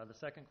 The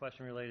second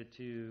question related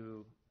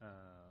to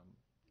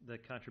the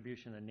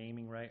contribution, the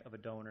naming right of a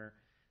donor,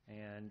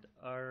 and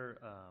our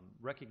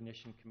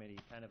recognition committee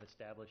kind of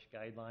established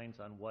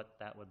guidelines on what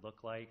that would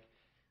look like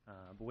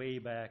way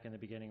back in the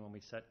beginning when we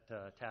set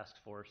task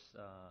force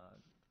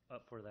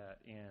up for that,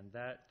 and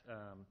that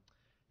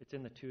it's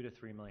in the $2 to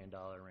 $3 million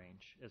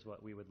range is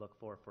what we would look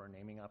for a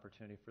naming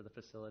opportunity for the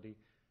facility.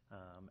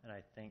 And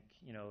I think,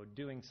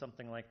 doing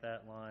something like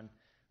that, Lon,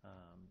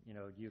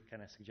 you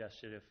kind of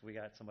suggested if we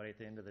got somebody at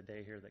the end of the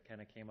day here that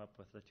kind of came up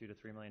with the $2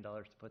 to $3 million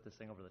to put this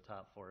thing over the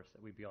top for us,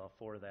 that we'd be all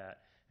for that,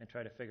 and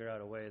try to figure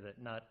out a way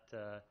that not,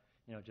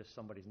 just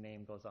somebody's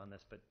name goes on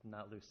this, but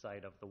not lose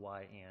sight of the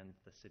why and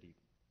the city.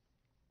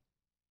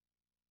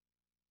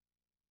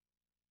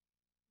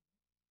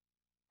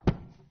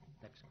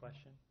 Next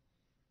question?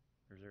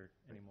 Or is there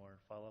any more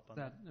follow-up on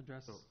that? That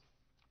address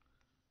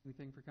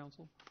anything for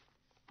council?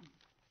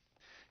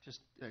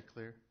 Just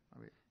clear.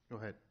 Go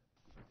ahead.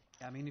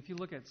 I mean, if you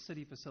look at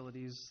city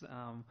facilities,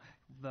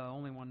 the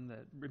only one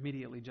that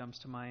immediately jumps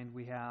to mind,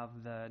 we have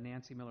the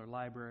Nancy Miller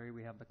Library,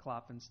 we have the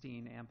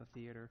Klopfenstein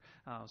Amphitheater.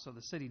 So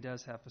the city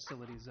does have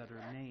facilities that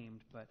are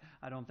named, but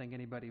I don't think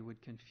anybody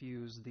would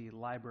confuse the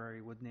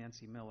library with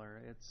Nancy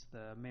Miller. It's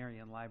the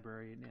Marion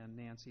Library, and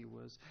Nancy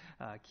was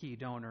a key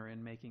donor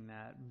in making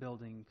that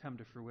building come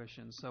to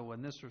fruition. So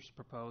when this was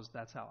proposed,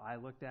 that's how I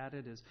looked at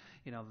it, is,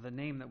 you know, the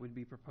name that would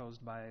be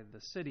proposed by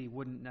the city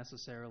wouldn't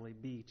necessarily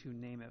be to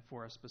name it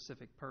for a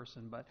specific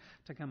person, but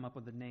to come up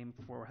with a name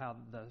for how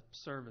the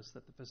service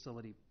that the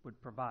facility would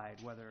provide,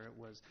 whether it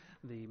was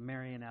the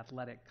Marion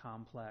Athletic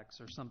Complex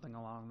or something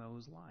along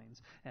those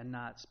lines, and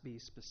not be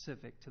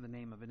specific to the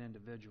name of an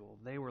individual.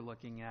 They were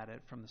looking at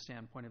it from the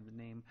standpoint of the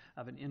name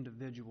of an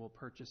individual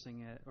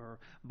purchasing it or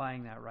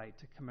buying that right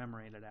to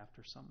commemorate it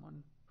after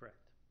someone. Correct.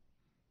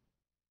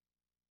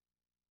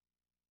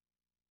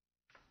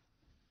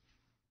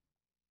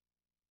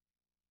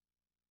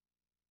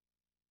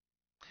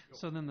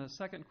 So then the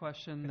second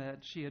question that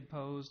she had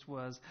posed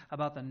was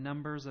about the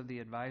numbers of the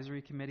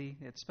advisory committee.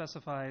 It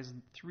specifies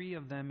 3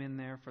 of them in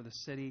there for the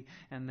city,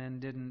 and then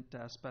didn't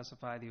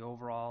specify the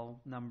overall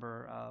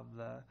number of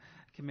the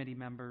committee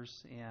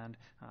members, and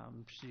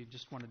she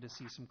just wanted to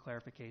see some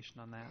clarification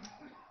on that.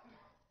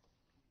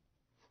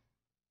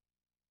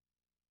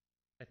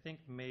 I think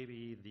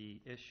maybe the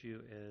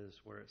issue is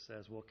where it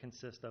says will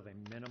consist of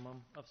a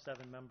minimum of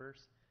 7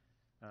 members.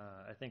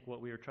 I think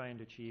what we were trying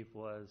to achieve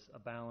was a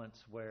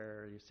balance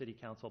where your city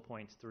council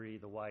appoints 3,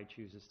 the Y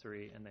chooses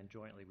 3, and then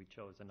jointly we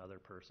chose another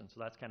person. So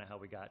that's kind of how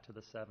we got to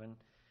the 7.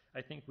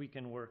 I think we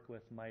can work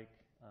with Mike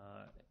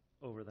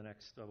over the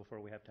next, before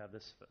we have to have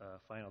this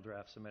final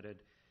draft submitted,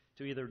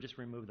 to either just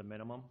remove the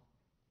minimum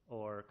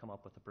or come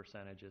up with the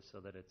percentages so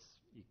that it's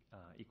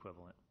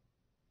equivalent.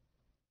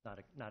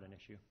 Not an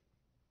issue.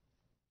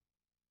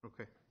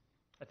 Okay.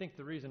 I think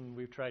the reason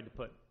we've tried to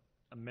put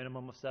a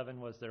minimum of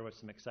 7 was there was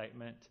some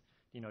excitement,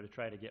 you know, to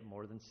try to get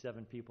more than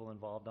 7 people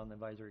involved on the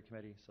advisory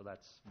committee. So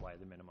that's why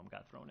the minimum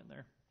got thrown in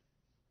there.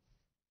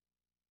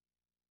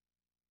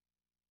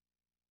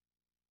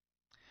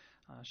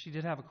 She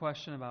did have a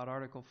question about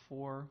Article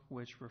 4,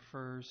 which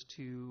refers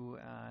to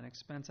an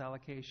expense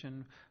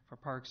allocation for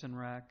Parks and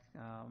Rec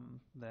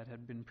that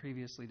had been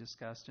previously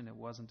discussed, and it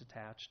wasn't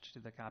attached to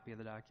the copy of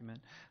the document.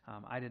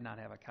 I did not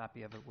have a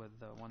copy of it with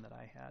the one that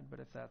I had, but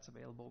if that's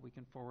available, we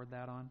can forward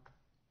that on.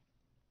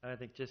 I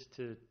think just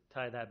to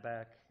tie that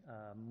back,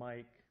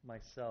 Mike,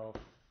 myself,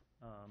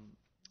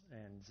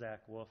 and Zach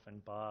Wolf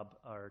and Bob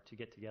are to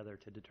get together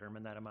to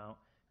determine that amount.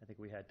 I think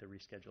we had to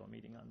reschedule a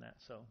meeting on that,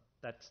 so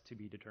that's to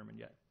be determined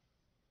yet.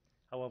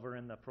 However,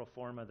 in the pro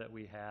forma that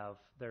we have,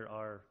 there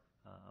are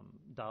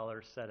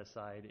dollars set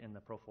aside in the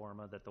pro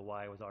forma that the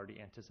Y was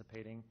already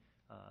anticipating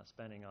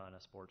spending on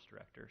a sports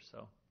director,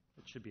 so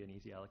it should be an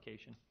easy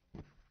allocation.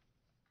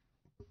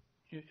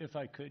 If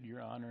I could,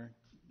 Your Honor,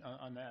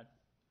 on that,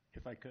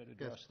 if I could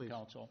address Yes, the please.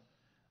 council.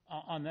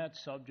 On that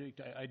subject,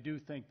 I do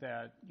think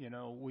that, you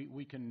know,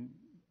 we can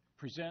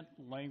present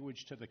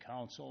language to the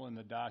council in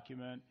the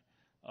document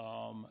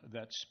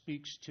that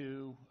speaks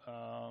to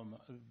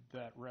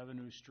that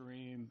revenue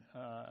stream,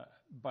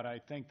 but I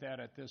think that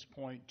at this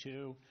point,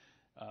 too,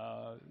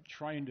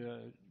 trying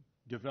to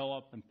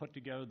develop and put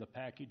together the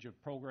package of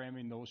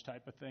programming, those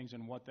type of things,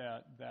 and what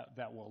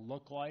that will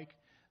look like,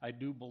 I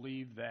do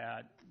believe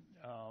that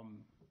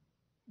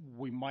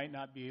we might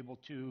not be able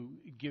to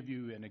give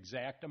you an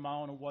exact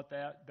amount of what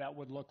that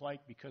would look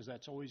like, because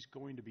that's always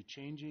going to be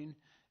changing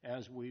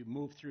as we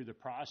move through the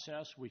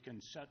process. We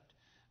can set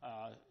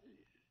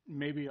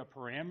maybe a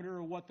parameter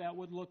of what that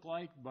would look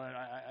like, but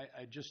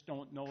I just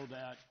don't know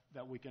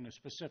that we can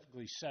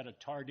specifically set a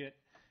target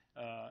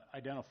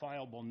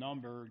identifiable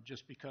number,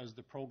 just because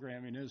the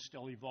programming is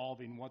still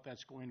evolving, what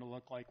that's going to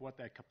look like, what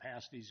that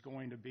capacity is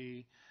going to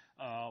be,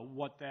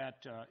 what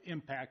that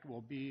impact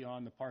will be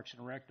on the Parks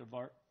and Rec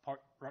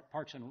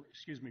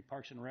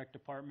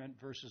department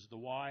versus the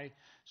Y.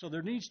 So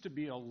there needs to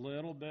be a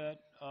little bit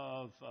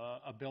of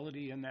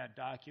ability in that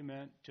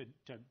document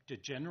to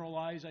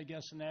generalize, I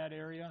guess, in that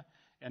area,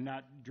 and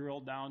not drill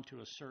down to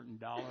a certain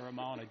dollar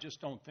amount. I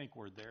just don't think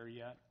we're there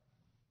yet.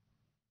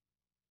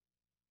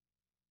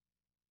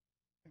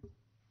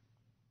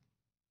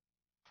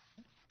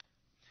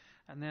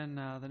 And then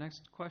the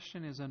next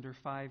question is under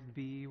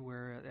 5B,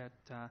 where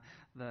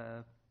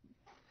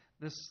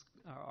this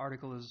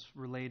article is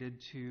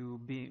related to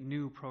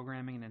new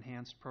programming and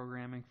enhanced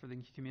programming for the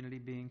community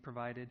being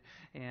provided.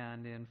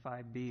 And in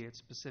 5B, it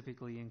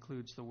specifically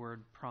includes the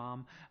word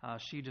prom.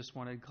 She just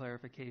wanted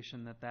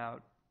clarification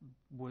that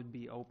would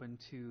be open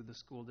to the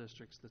school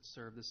districts that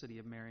serve the city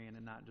of Marion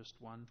and not just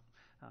one,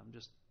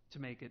 just to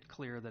make it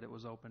clear that it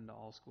was open to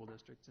all school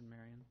districts in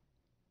Marion.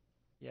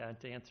 Yeah, and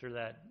to answer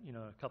that, you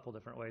know, a couple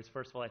different ways.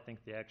 First of all, I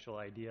think the actual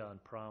idea on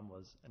prom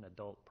was an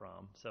adult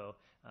prom, so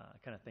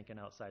kind of thinking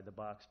outside the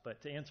box.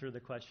 But to answer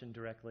the question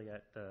directly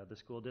at the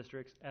school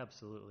districts,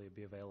 absolutely, it'd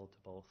be available to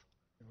both.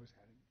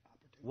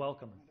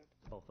 Welcome,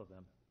 both of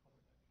them.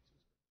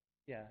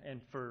 Yeah,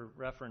 and for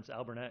reference,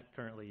 Alburnett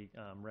currently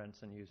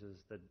rents and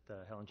uses the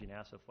Helen G.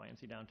 Nassau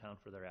YMCA downtown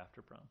for their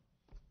after prom.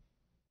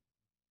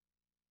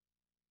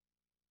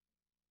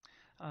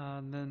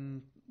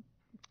 Then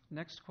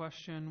next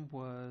question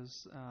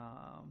was,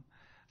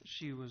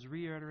 she was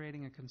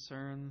reiterating a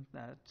concern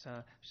that,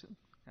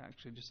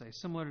 actually just say,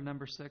 similar to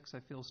number 6, I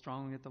feel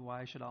strongly that the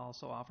Y should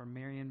also offer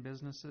Marion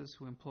businesses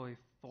who employ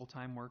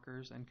full-time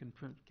workers and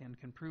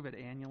can prove it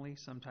annually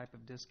some type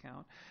of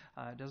discount.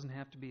 It doesn't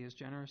have to be as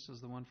generous as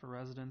the one for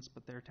residents,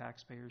 but they're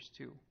taxpayers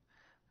too.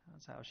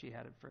 That's how she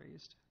had it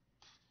phrased.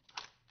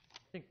 I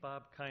think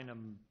Bob kind of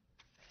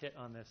hit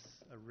on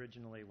this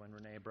originally when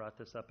Renee brought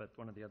this up at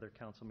one of the other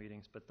council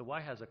meetings, but the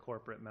Y has a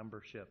corporate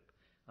membership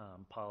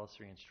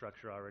policy and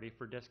structure already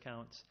for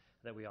discounts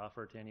that we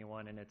offer to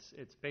anyone, and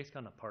it's based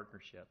on a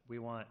partnership. We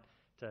want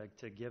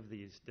to give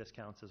these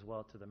discounts as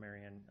well to the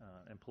Marion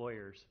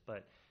employers,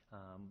 but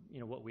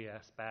what we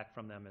ask back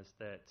from them is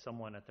that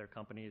someone at their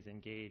company is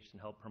engaged in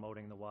help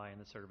promoting the Y and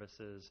the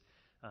services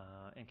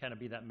and kind of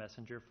be that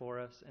messenger for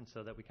us, and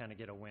so that we kind of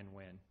get a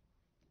win-win.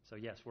 So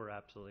yes, we're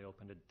absolutely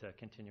open to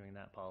continuing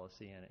that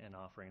policy and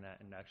offering that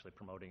and actually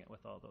promoting it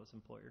with all those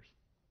employers.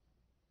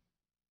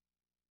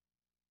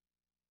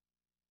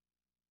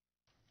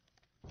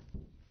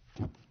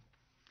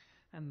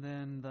 And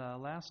then the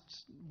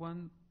last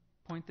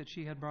point that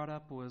she had brought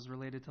up was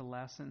related to the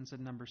last sentence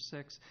in number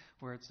 6,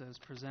 where it says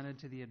presented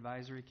to the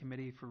advisory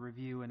committee for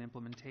review and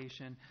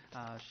implementation.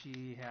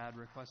 She had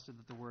requested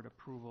that the word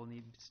approval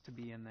needs to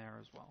be in there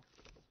as well.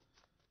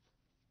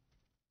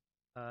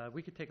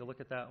 We could take a look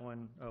at that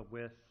one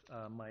with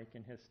Mike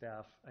and his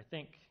staff. I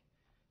think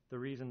the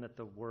reason that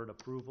the word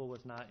approval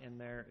was not in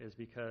there is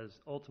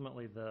because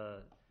ultimately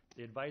the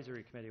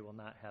advisory committee will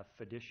not have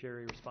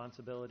fiduciary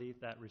responsibility.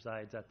 That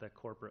resides at the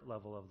corporate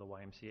level of the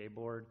YMCA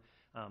board.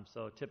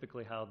 So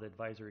typically how the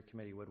advisory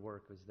committee would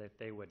work is that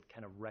they would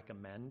kind of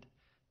recommend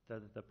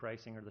the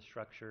pricing or the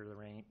structure, the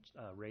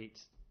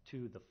rates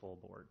to the full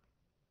board.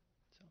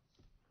 So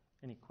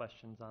any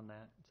questions on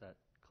that? Is that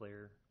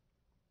clear?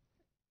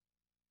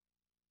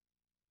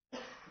 I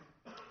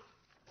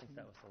think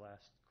that was the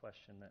last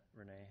question that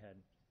Renee had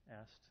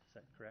asked. Is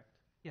that correct?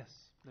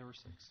 Yes, there were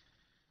 6.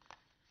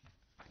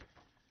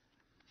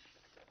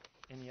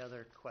 Any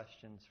other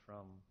questions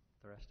from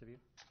the rest of you?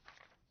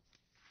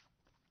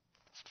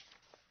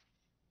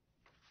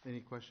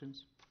 Any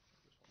questions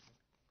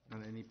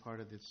on any part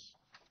of this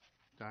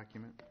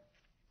document?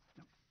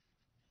 No.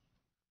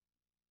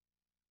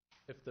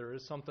 If there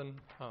is something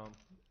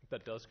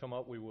that does come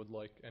up, we would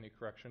like any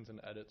corrections and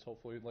edits.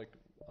 Hopefully, like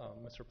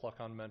Mr.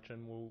 Pluckon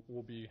mentioned,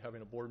 we'll be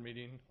having a board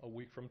meeting a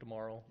week from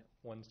tomorrow,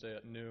 Wednesday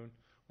at noon.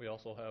 We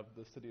also have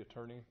the city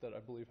attorney that I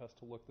believe has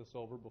to look this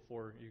over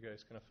before you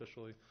guys can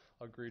officially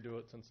agree to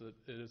it, since it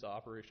is an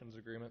operations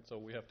agreement. So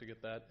we have to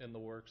get that in the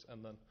works,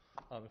 and then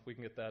if we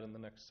can get that in the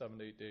next 7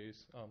 to 8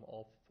 days,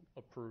 all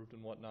approved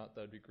and whatnot,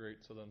 that'd be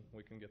great. So then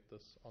we can get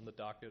this on the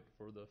docket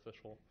for the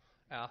official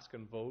ask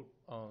and vote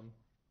on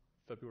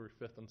February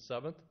 5th and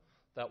 7th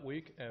that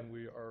week. And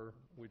we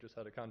just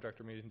had a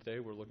contractor meeting today.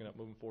 We're looking at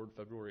moving forward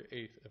February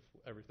 8th if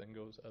everything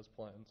goes as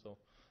planned. So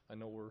I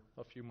know we're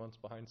a few months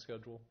behind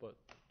schedule, but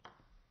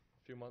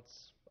a few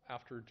months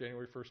after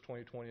January 1st,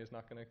 2020 is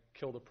not going to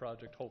kill the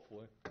project,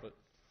 hopefully, but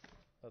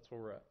that's where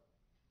we're at.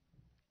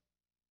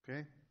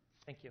 Okay.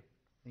 Thank you.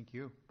 Thank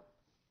you.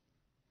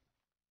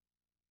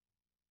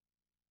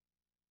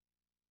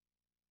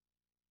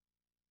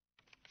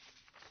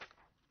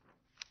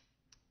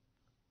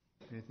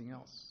 Anything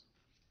else?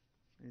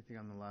 Anything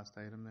on the last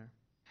item there?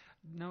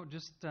 No,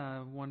 just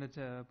wanted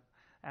to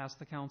ask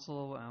the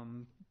council,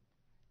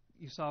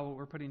 you saw what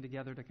we're putting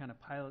together to kind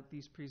of pilot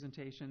these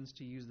presentations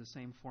to use the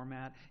same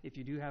format. If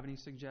you do have any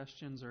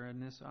suggestions or on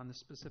this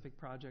specific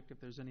project,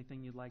 if there's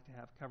anything you'd like to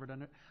have covered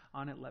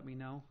on it, let me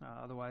know.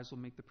 Otherwise, we'll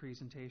make the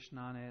presentation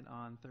on it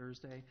on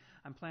Thursday.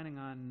 I'm planning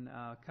on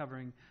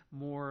covering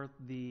more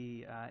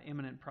the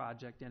imminent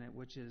project in it,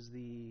 which is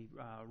the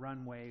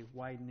runway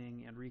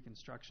widening and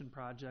reconstruction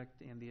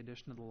project and the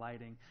addition of the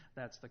lighting.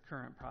 That's the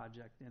current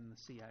project in the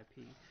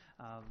CIP.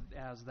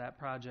 As that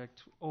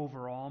project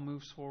overall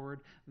moves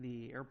forward,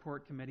 the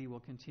airport committee will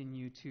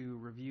continue to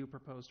review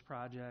proposed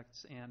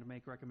projects and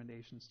make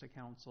recommendations to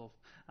council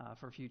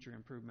for future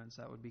improvements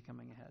that would be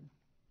coming ahead.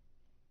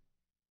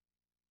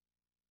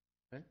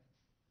 Okay.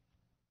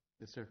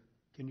 Yes, sir.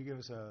 Can you give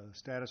us a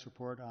status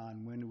report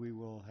on when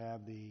you'll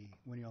have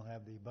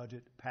the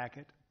budget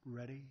packet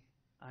ready?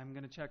 I'm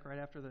going to check right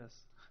after this.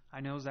 I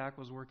know Zach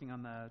was working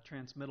on the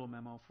transmittal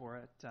memo for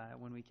it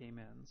when we came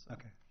in. So.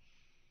 Okay.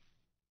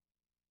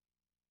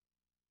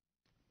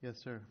 Yes,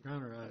 sir. Your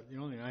Honor, the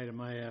only item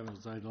I have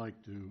is I'd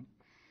like to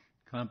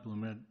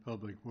compliment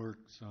Public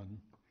Works on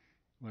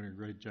what a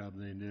great job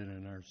they did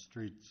in our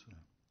streets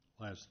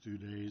last 2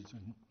 days,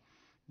 and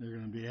they're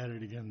going to be at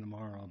it again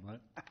tomorrow,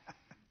 but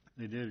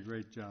they did a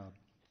great job,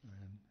 and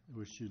I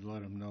wish you'd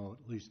let them know.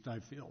 At least I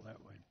feel that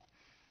way.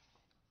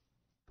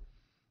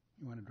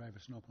 You want to drive a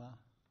snowplow?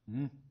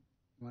 Hmm? You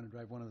want to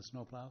drive one of the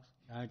snowplows?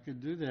 I could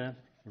do that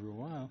for a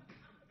while.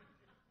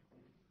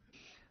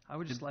 I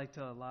would just like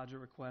to lodge a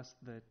request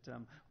that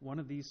one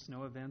of these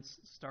snow events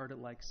start at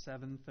like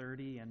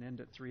 7:30 and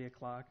end at 3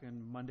 o'clock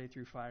and Monday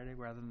through Friday,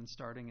 rather than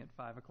starting at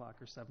 5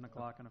 o'clock or 7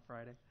 o'clock on a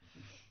Friday.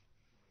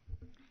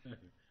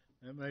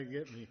 That might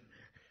get me.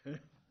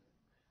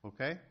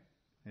 Okay,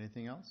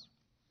 anything else?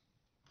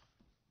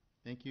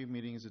 Thank you,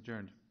 meeting is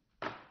adjourned.